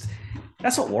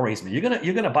 That's what worries me.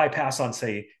 You're gonna bypass on,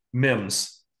 say,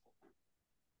 Mims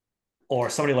or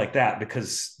somebody like that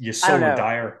because you're I don't so know.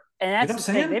 dire. And You know that's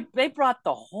what I'm the thing. saying? They brought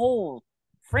the whole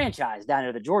franchise down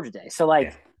to the Georgia day. So Yeah.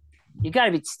 like you're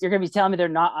gonna be telling me they're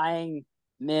not eyeing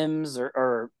Mims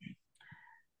or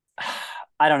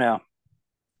I don't know.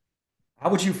 How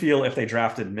would you feel if they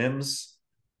drafted Mims,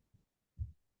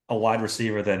 a wide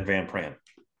receiver, then Van Pran?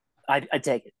 I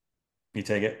take it. You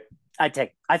take it? I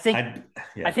take. I I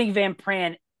yeah. think Van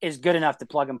Pran is good enough to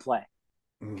plug and play.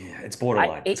 Yeah, it's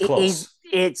borderline. It's He's close. it's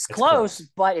It's close,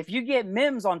 close. but if you get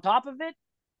Mims on top of it,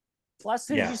 plus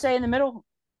who did Yeah. you say in the middle?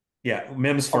 Yeah.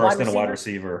 Mims A wide first, then a wide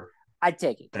receiver. receiver. I'd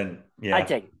take it. Then I'd yeah.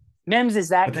 take it. Mims is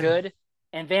But that then good,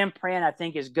 and Van Pran I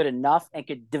think is good enough and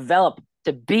could develop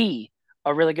to be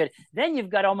a really good. Then you've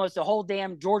got almost a whole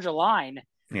damn Georgia line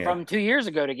yeah. from 2 years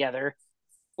ago together,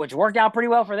 which worked out pretty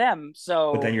well for them.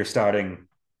 But then So you're starting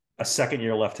a second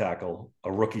year left tackle,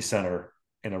 a rookie center,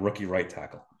 and a rookie right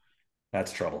tackle.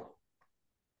 That's trouble.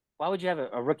 why would you have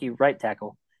a rookie right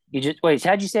tackle? You just wait.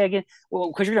 How'd you say again?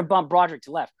 Well, because you're going to bump Broderick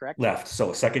to left, correct? Left.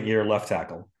 So a second year left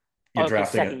tackle. You're Okay,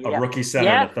 drafting second year. a Yeah, rookie center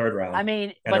in yeah. the third I round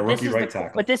mean, and a rookie right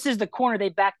tackle. but this is the corner they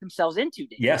backed themselves into,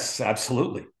 Dave. Yes,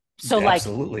 absolutely. So like,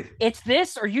 Absolutely. it's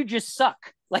this or you just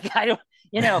suck. Like I don't,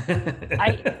 you know,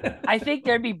 I I think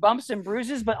there'd be bumps and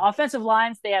bruises, but offensive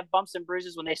lines they have bumps and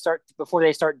bruises when they start before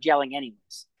they start gelling,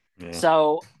 anyways. yeah.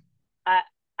 So I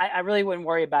I really wouldn't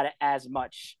worry about it as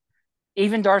much.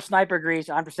 Even Darth Sniper agrees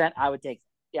 100%. I would take it.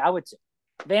 Yeah, I would too.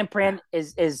 Van Pran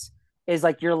is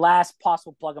like your last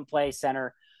possible plug and play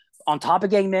center on top of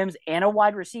getting Mims and a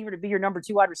wide receiver to be your number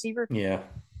two wide receiver. Yeah.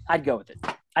 I'd go with it.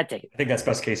 I'd take it. I think that's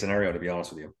best case scenario, to be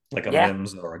honest with you. Like a Yeah,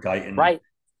 Mims or a Guyton right,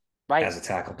 right. as a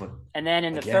tackle. But And then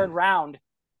in the third again, round,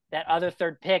 that other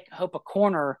third pick, hope a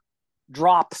corner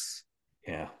drops,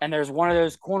 yeah. and there's one of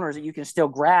those corners that you can still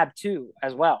grab too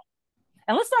as well.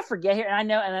 And let's not forget here, and I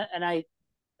know, and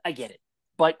I get it,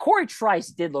 but Corey Trice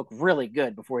did look really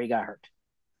good before he got hurt.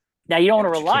 Now you don't Yeah,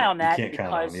 want to but rely on you that can't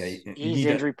count on him. because Yeah, you he's need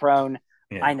injury prone.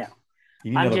 yeah. I know.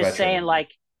 You need I'm another just veteran saying, in there.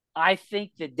 like, I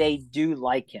think that they do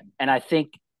like him, and I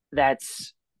think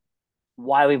that's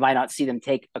why we might not see them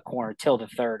take a corner till the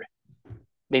third,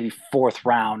 maybe fourth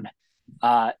round.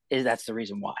 Is that's the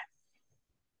reason why.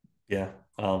 Yeah.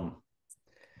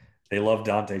 They love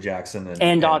Dante Jackson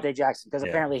And Dante Jackson because yeah,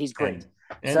 apparently he's great.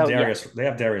 and So yeah, Darius. They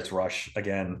have Darius Rush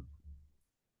again.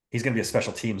 He's going to be a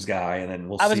special teams guy, and then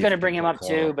we'll I was see if going to he bring can him play up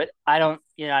too, corner. but I don't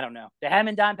know. They had him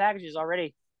in dime packages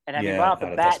already, and I mean, right Yeah, off the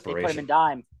out of bat, they put him in desperation.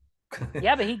 dime.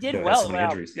 Yeah, but he You did know, had so well. many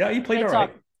Well, injuries. Yeah, he played they all right.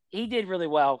 talk. He did really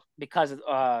well because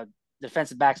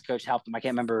defensive backs coach helped him. I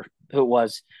can't remember who it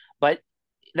was, but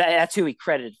that's who he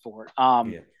credited for it.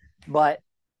 Yeah, But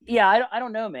yeah, I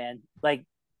don't know, man. Like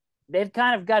they've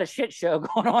kind of got a shit show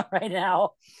going on right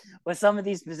now with some of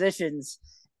these positions,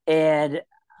 and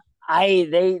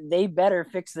they better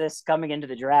fix this coming into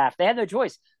the draft. They have no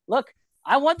choice. Look,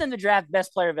 I want them to draft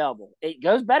best player available. It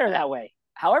goes better that way.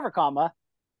 However,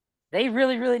 they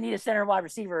really need a center wide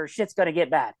receiver or shit's going to get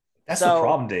bad. that's the So,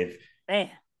 problem, Dave. man,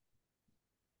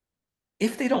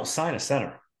 If they don't sign a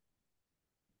center,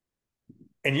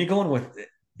 and you're going with,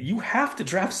 you have to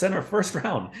draft center first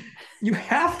round. You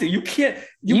have to. You can't.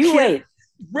 You you can't wait.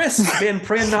 risk Van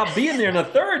Pran not being there in the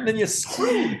third, and then you're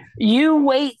screwed. You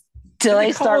wait till And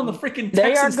they they call start. on the freaking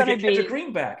They are Texans to going to get Kendrick be.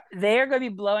 Green back. They are going to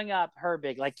be blowing up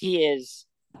Herbig like he is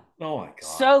Oh my god!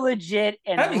 so legit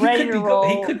I and mean, he ready could to be good.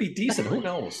 He roll. could be decent. Who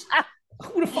knows?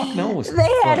 Who the fuck knows? They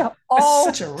had But that's all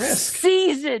such a risk.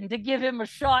 season to give him a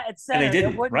shot at And they center. They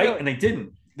didn't, wouldn't do right? it. And they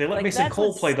didn't. They let Like Mason that's what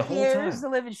Cole play the whole scares time. the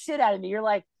living shit out of me. You're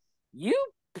like, you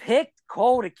picked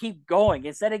Cole to keep going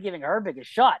instead of giving Herbig a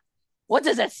shot. What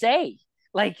does that say?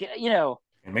 Like,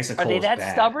 And Mason are Cole they was that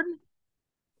bad. stubborn?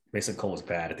 Mason Cole was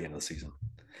bad at the end of the season.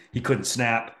 He couldn't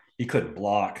snap. He couldn't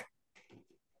block.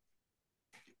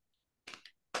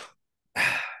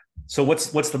 So what's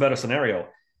the better scenario?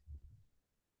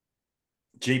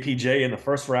 JPJ in the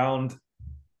first round,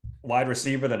 wide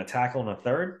receiver, then a tackle in the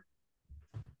third.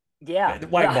 Yeah.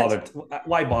 Why bother?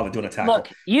 Why bother doing a tackle? Look,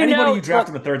 Anybody you draft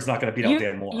in the third is not going to beat out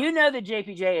Dan Moore. You know that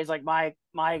JPJ is like my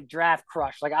draft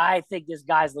crush. Like I think this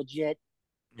guy's legit,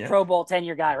 Yeah. Pro Bowl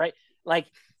 10-year guy, right? Like,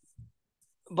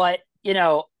 but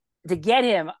to get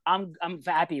him, I'm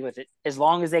happy with it as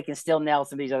long as they can still nail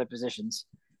some of these other positions.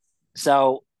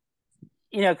 So,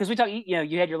 because we talked,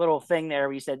 you had your little thing there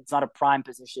where you said it's not a prime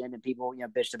position and people,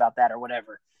 bitched about that or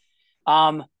whatever.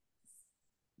 I'm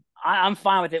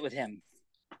fine with it with him.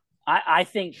 I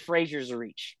think Frazier's a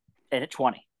reach at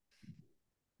 20.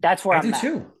 That's where I'm at.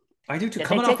 I do too. If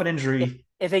Coming off an injury.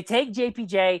 if they take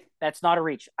JPJ, that's not a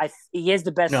reach. He is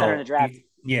the best center in the No, draft, hands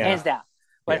yeah, down.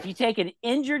 But yeah, if you take an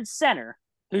injured center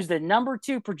who's the number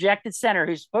 2 projected center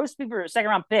who's supposed to be for a second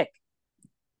round pick,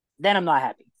 then I'm not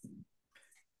happy.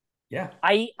 yeah,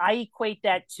 I equate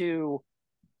that to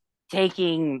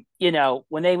taking,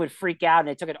 when they would freak out and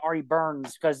they took an Artie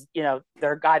Burns because,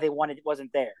 their guy they wanted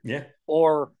wasn't there. yeah.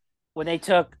 Or when they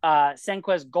took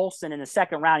Senquez Golson in the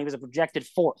second round, he was a projected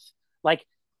 4th. Like,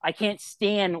 I can't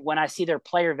stand when I see their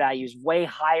player values way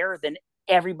higher than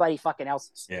everybody fucking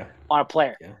else's Yeah. on a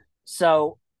player. Yeah.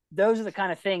 So those are the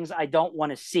kind of things I don't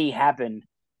want to see happen.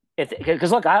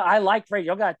 Because look, I like Frazier. You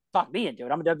don't got to talk me into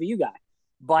it. I'm a WU guy,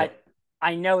 but Yep.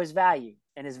 I know his value,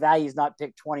 and his value is not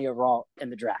picked 20 overall in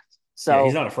the draft. Yeah,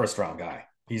 he's So not a first round guy.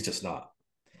 He's just not.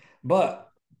 But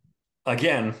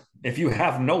again, if you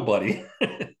have nobody,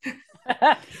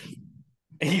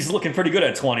 he's looking pretty good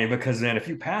at 20 because then if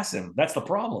you pass him, that's the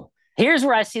problem. here's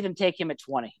where I see them take him at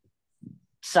 20.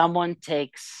 Someone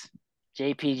takes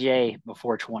JPJ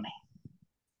before 20.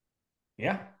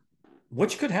 Yeah.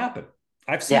 Which could happen.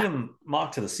 I've seen Yeah. him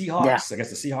mock to the Yeah. Seahawks. I guess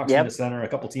the Seahawks need a Yep. center. A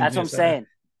couple teams That's need what a I'm center. saying.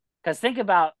 Because think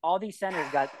about all these centers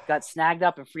got snagged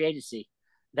up in free agency.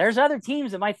 There's other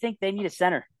teams that might think they need a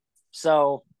center.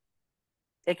 So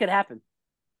it could happen.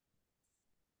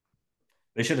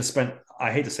 They should have spent,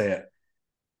 I hate to say it,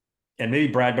 and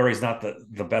maybe Bradbury's not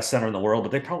the best center in the world,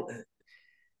 but they probably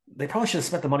should have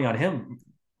spent the money on him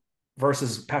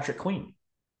versus Patrick Queen.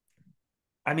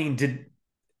 I mean,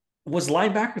 was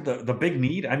linebacker the big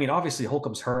need? I mean, obviously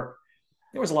Holcomb's hurt.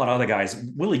 There was a lot of other guys.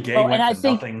 Willie Gay Well, and went I for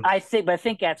think nothing. but I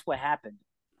think that's what happened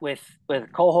with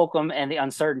Cole Holcomb and the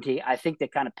uncertainty. I think they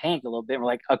kind of panicked a little bit. We're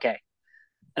like, okay.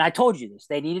 And I told you this.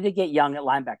 They needed to get young at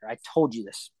linebacker. I told you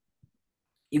this.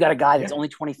 You got a guy that's Yeah. only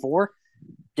 24,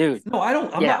 dude. No, I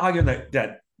don't. I'm Yeah. not arguing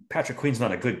that Patrick Queen's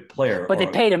not a good player. But they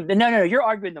paid him. No. You're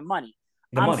arguing the money.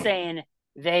 The I'm money. saying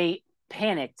they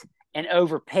panicked and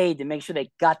overpaid to make sure they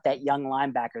got that young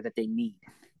linebacker that they need.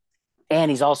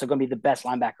 And he's also going to be the best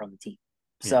linebacker on the team.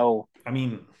 So, I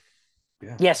mean,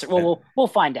 yeah. yes, well, we'll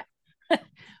find out.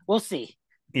 We'll see.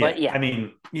 Yeah, But yeah, I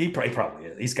mean, he probably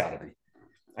is. He's got to be.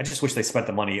 I just wish they spent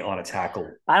the money on a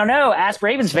tackle. I don't know. Ask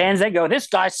Ravens fans. They go, this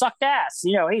guy sucked ass.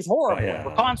 He's horrible. Yeah.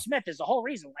 Rashawn Smith is the whole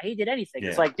reason why he did anything. Yeah.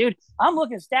 It's like, dude, I'm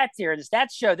looking at stats here. The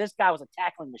stats show this guy was a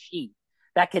tackling machine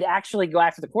that could actually go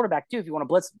after the quarterback, too, if you want to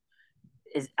blitz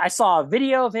him. I saw a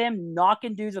video of him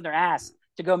knocking dudes on their ass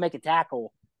to go make a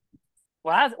tackle.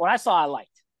 What I saw, I liked.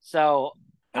 So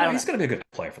He's going to be a good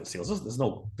player for the Seals. There's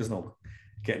no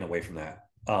getting away from that.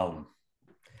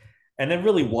 And it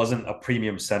really wasn't a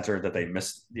premium center that they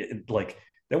missed. Like,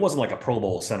 there wasn't like a Pro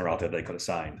Bowl center out there they could have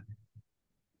signed.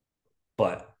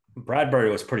 But Bradbury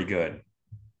was pretty good.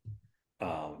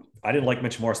 I didn't like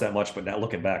Mitch Morse that much, but now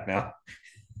looking back now,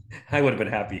 I would have been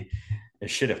happy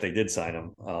as shit if they did sign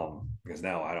him. Because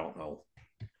now I don't know.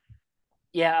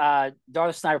 Yeah,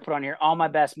 Darth Snyder put on here, all my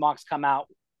best mocks come out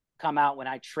when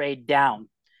I trade down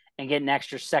and get an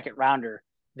extra second rounder.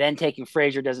 Then taking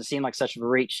Frazier doesn't seem like such of a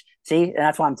reach. See, and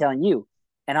that's why I'm telling you.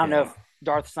 And I don't know if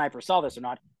Darth Sniper saw this or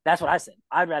not. That's what I said.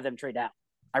 I'd rather them trade down.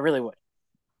 I really would.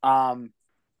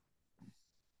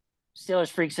 Steelers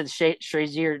freak said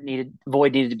Shazier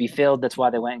void needed to be filled. That's why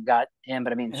they went and got him.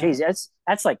 But I mean, Shazier,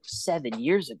 that's like 7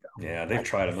 years ago. Yeah, they've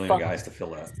tried a million guys to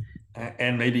fill that.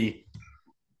 And maybe,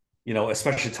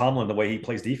 especially Tomlin, the way he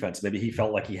plays defense, maybe he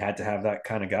felt like he had to have that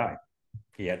kind of guy.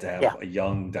 He had to have a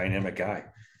young, dynamic guy.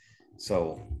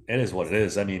 So it is what it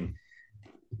is. I mean,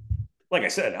 like I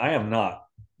said, I am not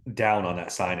down on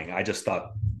that signing. I just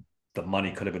thought the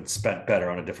money could have been spent better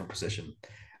on a different position.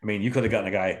 I mean, you could have gotten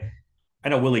a guy. I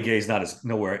know Willie Gay's not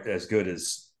nowhere as good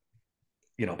as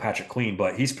Patrick Queen,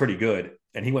 but he's pretty good,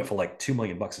 and he went for like $2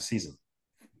 million a season.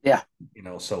 Yeah,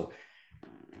 so,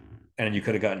 and you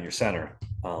could have gotten your center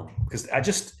because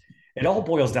it all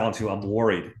boils down to I'm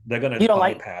worried they're going to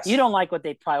bypass. You don't like what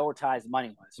they prioritize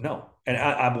money-wise. No, and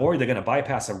I'm worried they're going to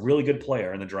bypass a really good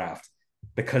player in the draft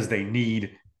because they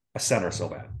need a center so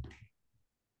bad.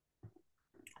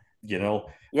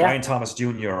 Brian Thomas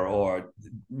Jr. or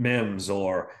Mims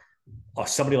or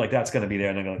somebody like that's going to be there,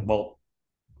 and they're going to well,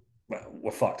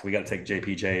 we're fucked. We got to take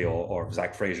JPJ or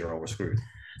Zach Frazier, or we're screwed.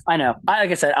 I know.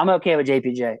 Like I said, I'm okay with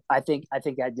JPJ. I think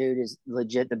that dude is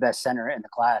legit the best center in the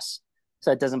class.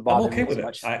 So it doesn't bother me as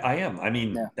much. I am. I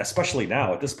mean, especially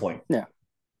now at this point. Yeah.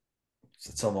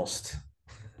 It's almost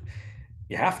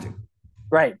you have to.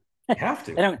 Right. You have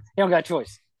to. You don't got a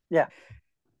choice. Yeah.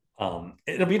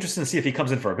 It'll be interesting to see if he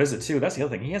comes in for a visit too. That's the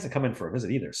other thing. He hasn't come in for a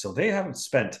visit either. So they haven't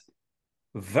spent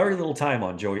very little time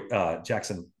on Joey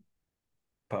Jackson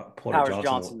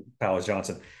Powers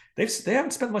Johnson. They they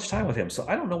haven't spent much time with him, so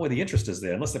I don't know where the interest is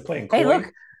there unless they're playing Hey, coy.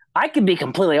 look, I could be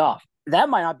completely off. That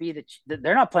might not be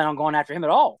they're not planning on going after him at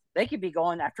all. They could be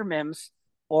going after Mims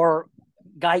or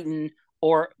Guyton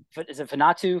or is it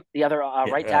Fanatu, the other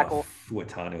Yeah, right tackle?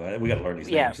 Fuatanu. We got to learn these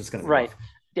Yeah, names. It's going to be right. rough.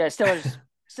 Yeah,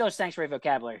 Steelers sanctuary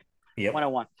vocabulary Yep.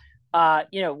 101.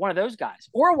 One of those guys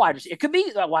or a wide receiver. It could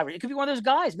be a wide receiver. It could be one of those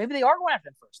guys. Maybe they are going after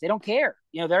him first. They don't care.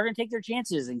 They're going to take their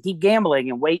chances and keep gambling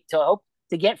and wait to hope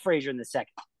to get Frazier in the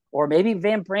second. Or maybe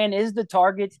Van Pran is the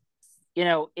target,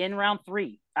 in round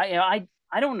 3. I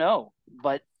don't know,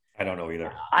 but I don't know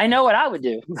either. I know what I would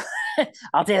do.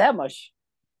 I'll tell you that much.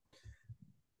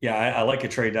 Yeah, I like a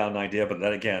trade down idea, but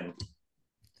then again,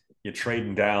 you're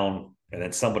trading down and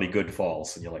then somebody good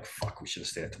falls and you're like, fuck, we should have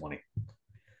stayed at 20.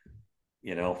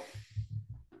 You know?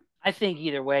 I think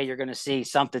either way, you're going to see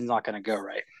something's not going to go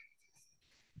right.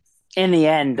 In the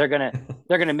end, they're gonna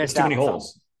There's miss too out many on something.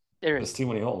 holes. There There's is. too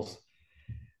many holes.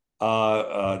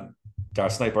 Our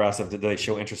sniper asked if did they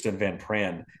show interest in Van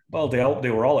Pran. Well,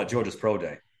 they were all at Georgia's pro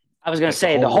day. I was going to Like the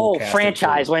say the whole whole cast and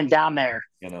franchise crew. went down there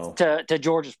You know, to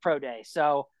Georgia's pro day,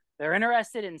 so they're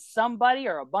interested in somebody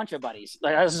or a bunch of buddies.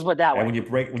 Like, let's just put it that and way.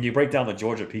 when you break down the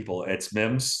Georgia people, it's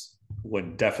Mims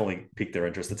would definitely pique their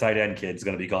interest. The tight end kid's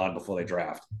going to be gone before they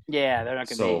draft, Yeah, they're not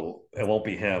going to be so it won't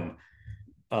be him.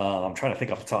 I'm trying to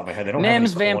think off the top of my head. They don't have any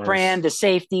Mims, Van Pran, corners. the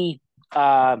safety.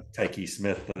 Uh, Tyke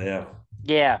Smith, yeah.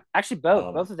 yeah, actually both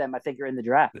Um, of them I think are in the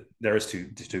draft. there is two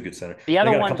good center. The They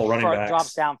other got a one couple running drops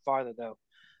backs. down farther though.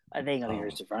 I think I'm Um,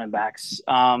 yours to running backs.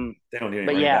 they don't need any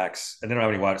But running yeah. backs, and they don't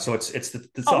have any wide. So it's Oh wait,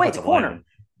 the offensive corner. lineman.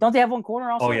 Don't they have one corner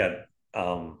Oh also? yeah.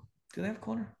 Do they have a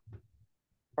corner?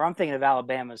 Or I'm thinking of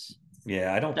Alabama's.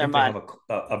 Yeah, I don't Never think they have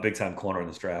mind. a big time corner in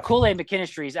this draft. Kool Aid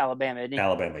McKinstry's Alabama, isn't he?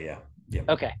 Alabama, yeah, yeah.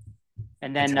 Okay.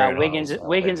 And And then Terry Wiggins Arnold's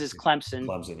Wiggins Alabama is too. Clemson.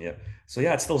 Clemson, yeah. So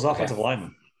yeah, it's those Okay. offensive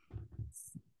linemen.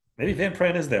 Maybe Van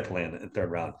Pran is their plan in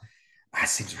third round. That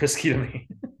seems risky to me.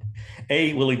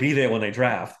 A, will he be there when they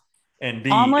draft? And B,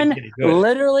 is Tomlin he good?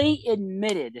 literally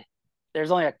admitted there's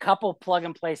only a couple plug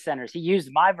and play centers. He used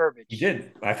my He verbiage.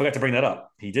 did. I forgot to bring that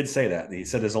up. He did say that. He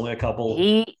said there's only a couple,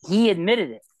 He admitted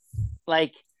it.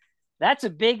 Like that's a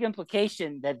big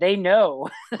implication that they know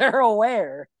they're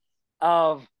aware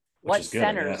of which what is good, I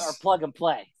centers are guess. plug and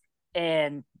play.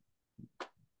 And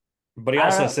But he I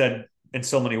don't also know. said, in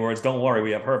so many words, "Don't worry,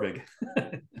 we have Herbig."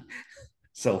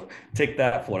 So take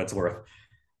that for what it's worth.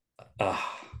 Uh,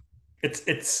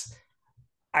 it's.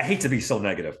 I hate to be so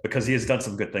negative because he has done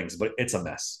some good things, but it's a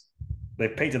mess.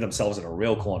 They've painted themselves in a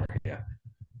real corner here,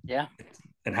 Yeah.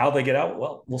 and how they get out,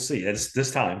 well, we'll see. It's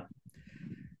this time.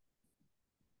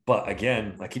 But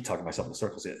again, I keep talking myself in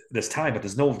circles. There's time, but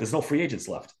there's no free agents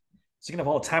left. So you can have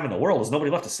all the time in the world. There's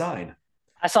nobody left to sign.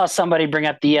 I saw somebody bring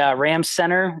up the Rams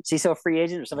center. Is he still a free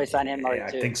agent or somebody signed him already Yeah,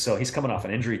 I too? think so. He's coming off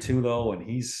an injury too, though, and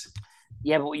he's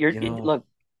Yeah, but you're you know look,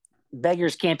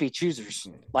 beggars can't be choosers.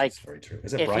 Like it's very true.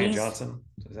 Is it if Brian he's Johnson?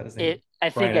 Is that his name? it, I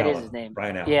think Brian that is his Allen. name.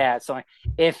 Brian Allen. Yeah, so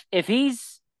if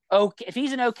he's okay, if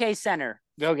he's an okay center,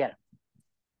 go get him.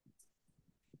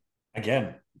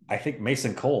 Again, I think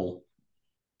Mason Cole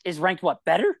Is ranked what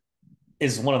better?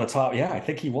 is one of the top. Yeah, I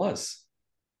think he was.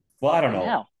 Well, I don't Fucking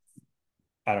know. hell.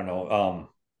 I don't know.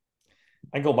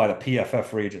 I go by the PFF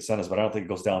free agent centers, but I don't think it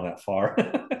goes down that far.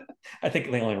 I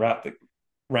think they only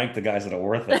rank the guys that are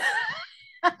worth it.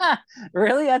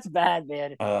 Really, that's bad,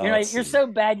 man. Let's You're see. so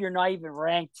bad. You're not even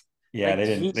ranked. Yeah, Like, they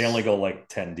didn't. They only geez. go like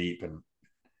 10 deep, and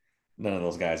none of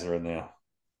those guys are in there.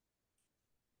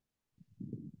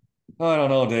 I don't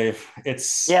know, Dave.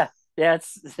 Yeah, yeah,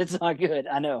 it's not good.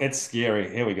 I know. It's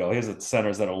scary. Here we go. Here's the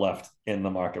centers that are left in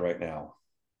the market right now.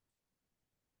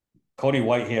 Cody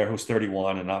Whitehair, who's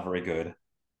 31 and not very good,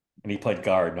 and he played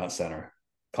guard, not center.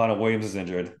 Connor Williams is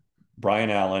injured. Brian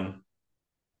Allen,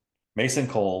 Mason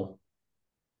Cole,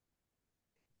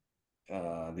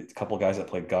 the couple of guys that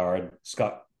played guard.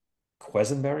 Scott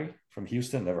Quesenberry from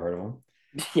Houston, never heard of him.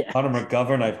 Yeah, Connor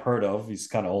McGovern, I've heard of. He's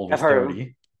kind of old. I've He's heard of him.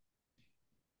 30.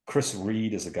 Chris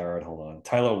Reed is a guard. Hold on.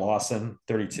 Tyler Lawson,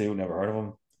 32. Never heard of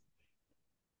him.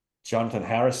 Jonathan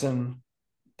Harrison,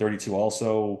 32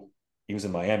 also. He was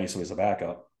in Miami, so he's a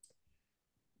backup.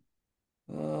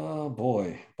 Oh,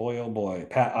 boy. Boy, oh, boy.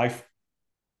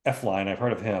 F line, I've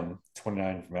heard of him.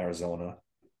 29 from Arizona.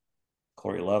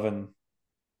 Corey Levin.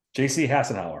 JC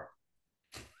Hassenauer.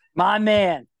 My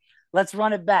man. Let's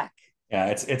run it back. Yeah,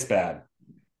 it's bad.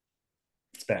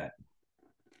 It's bad.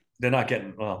 They're not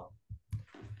getting, well,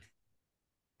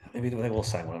 maybe they will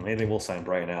sign one. Maybe they will sign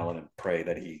Brian Allen and pray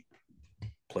that he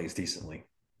plays decently.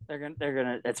 They're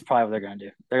gonna. That's probably what they're gonna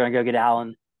do. They're gonna go get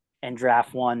Allen and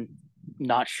draft one.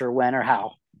 Not sure when or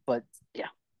how, but yeah.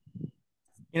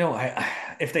 You know,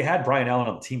 if they had Brian Allen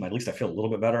on the team, at least I feel a little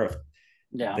bit better. If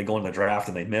Yeah. they go in the draft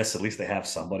and they miss, at least they have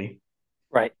somebody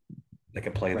Right. that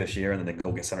can play this year, and then they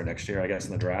go get center next year, I guess,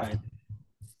 in the draft. Right.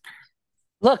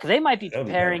 Look, they might be That would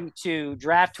be preparing to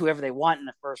draft whoever they want in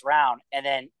the first round and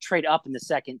then trade up in the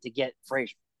second to get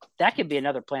Frazier. That could be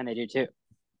another plan they do too.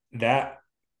 That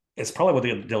is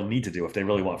probably what they'll need to do if they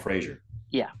really want Frazier.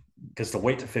 Yeah. Because to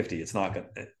wait to 50, it's not going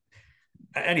to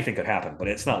 – anything could happen, but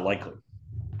it's not likely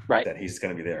that he's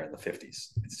going to be there in the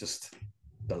 50s. It's just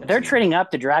 – they're trading up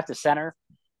to draft a center.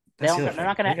 They're not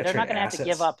going to have to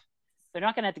give up. They're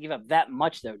not going to have to give up that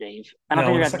much, though, Dave. I don't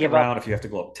think they're going to give up. If you have to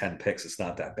go up 10 picks, it's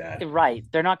not that bad. Right.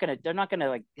 They're not going to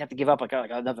like have to give up like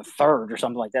another third or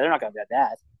something like that. They're not going to do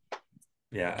that.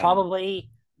 Yeah.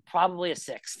 Probably a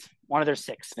sixth. One of their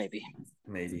sixth, maybe.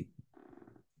 Maybe.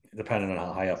 Depending on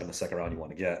how high up in the second round you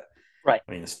want to get. Right.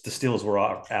 I mean, the Steelers were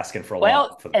asking for a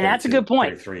lot. And that's a good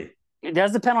point. 33. It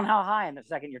does depend on how high in the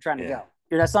second you're trying to go.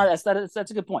 That's a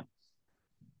good point.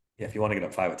 Yeah, if you want to get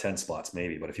up 5 or 10 spots,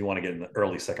 maybe. But if you want to get in the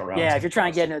early second round. Yeah, if you're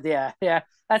trying to get in it, yeah.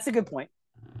 That's a good point.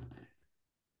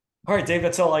 All right, Dave,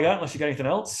 that's all I got, unless you got anything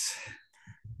else.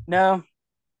 No,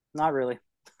 not really.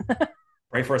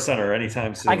 Right for a center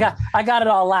anytime soon. I got it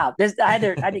all out. I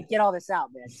had to get all this out,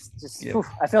 man.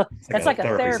 I feel it's like a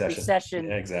therapy session.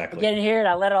 Yeah, exactly. I get in here and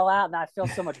I let it all out, and I feel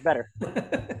so much better.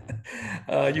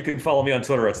 You can follow me on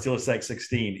Twitter at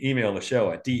SteelersSank16. Email the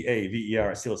show at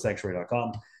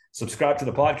daver@SteelersSanctuary.com. Subscribe to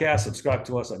the podcast. Subscribe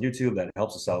to us on YouTube. That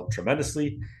helps us out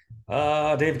tremendously.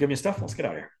 Dave, give me your stuff. Let's get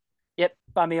out of here. Yep.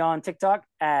 Find me on TikTok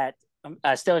at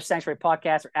Steelers Sanctuary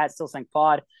Podcast or at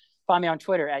SteelersSancPod. Find me on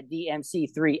Twitter at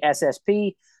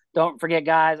DMC3SSP. Don't forget,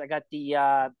 guys, I got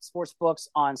the sports books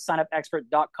on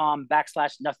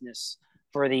signupexpert.com/nothingness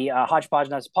for the Hodgepodge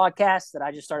Nuts podcast that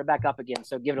I just started back up again.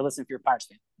 So give it a listen if you're a Pirates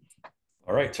fan.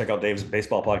 All right. Check out Dave's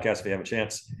baseball podcast if you have a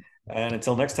chance. And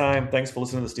until next time, thanks for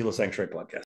listening to the Steelers Sanctuary Podcast.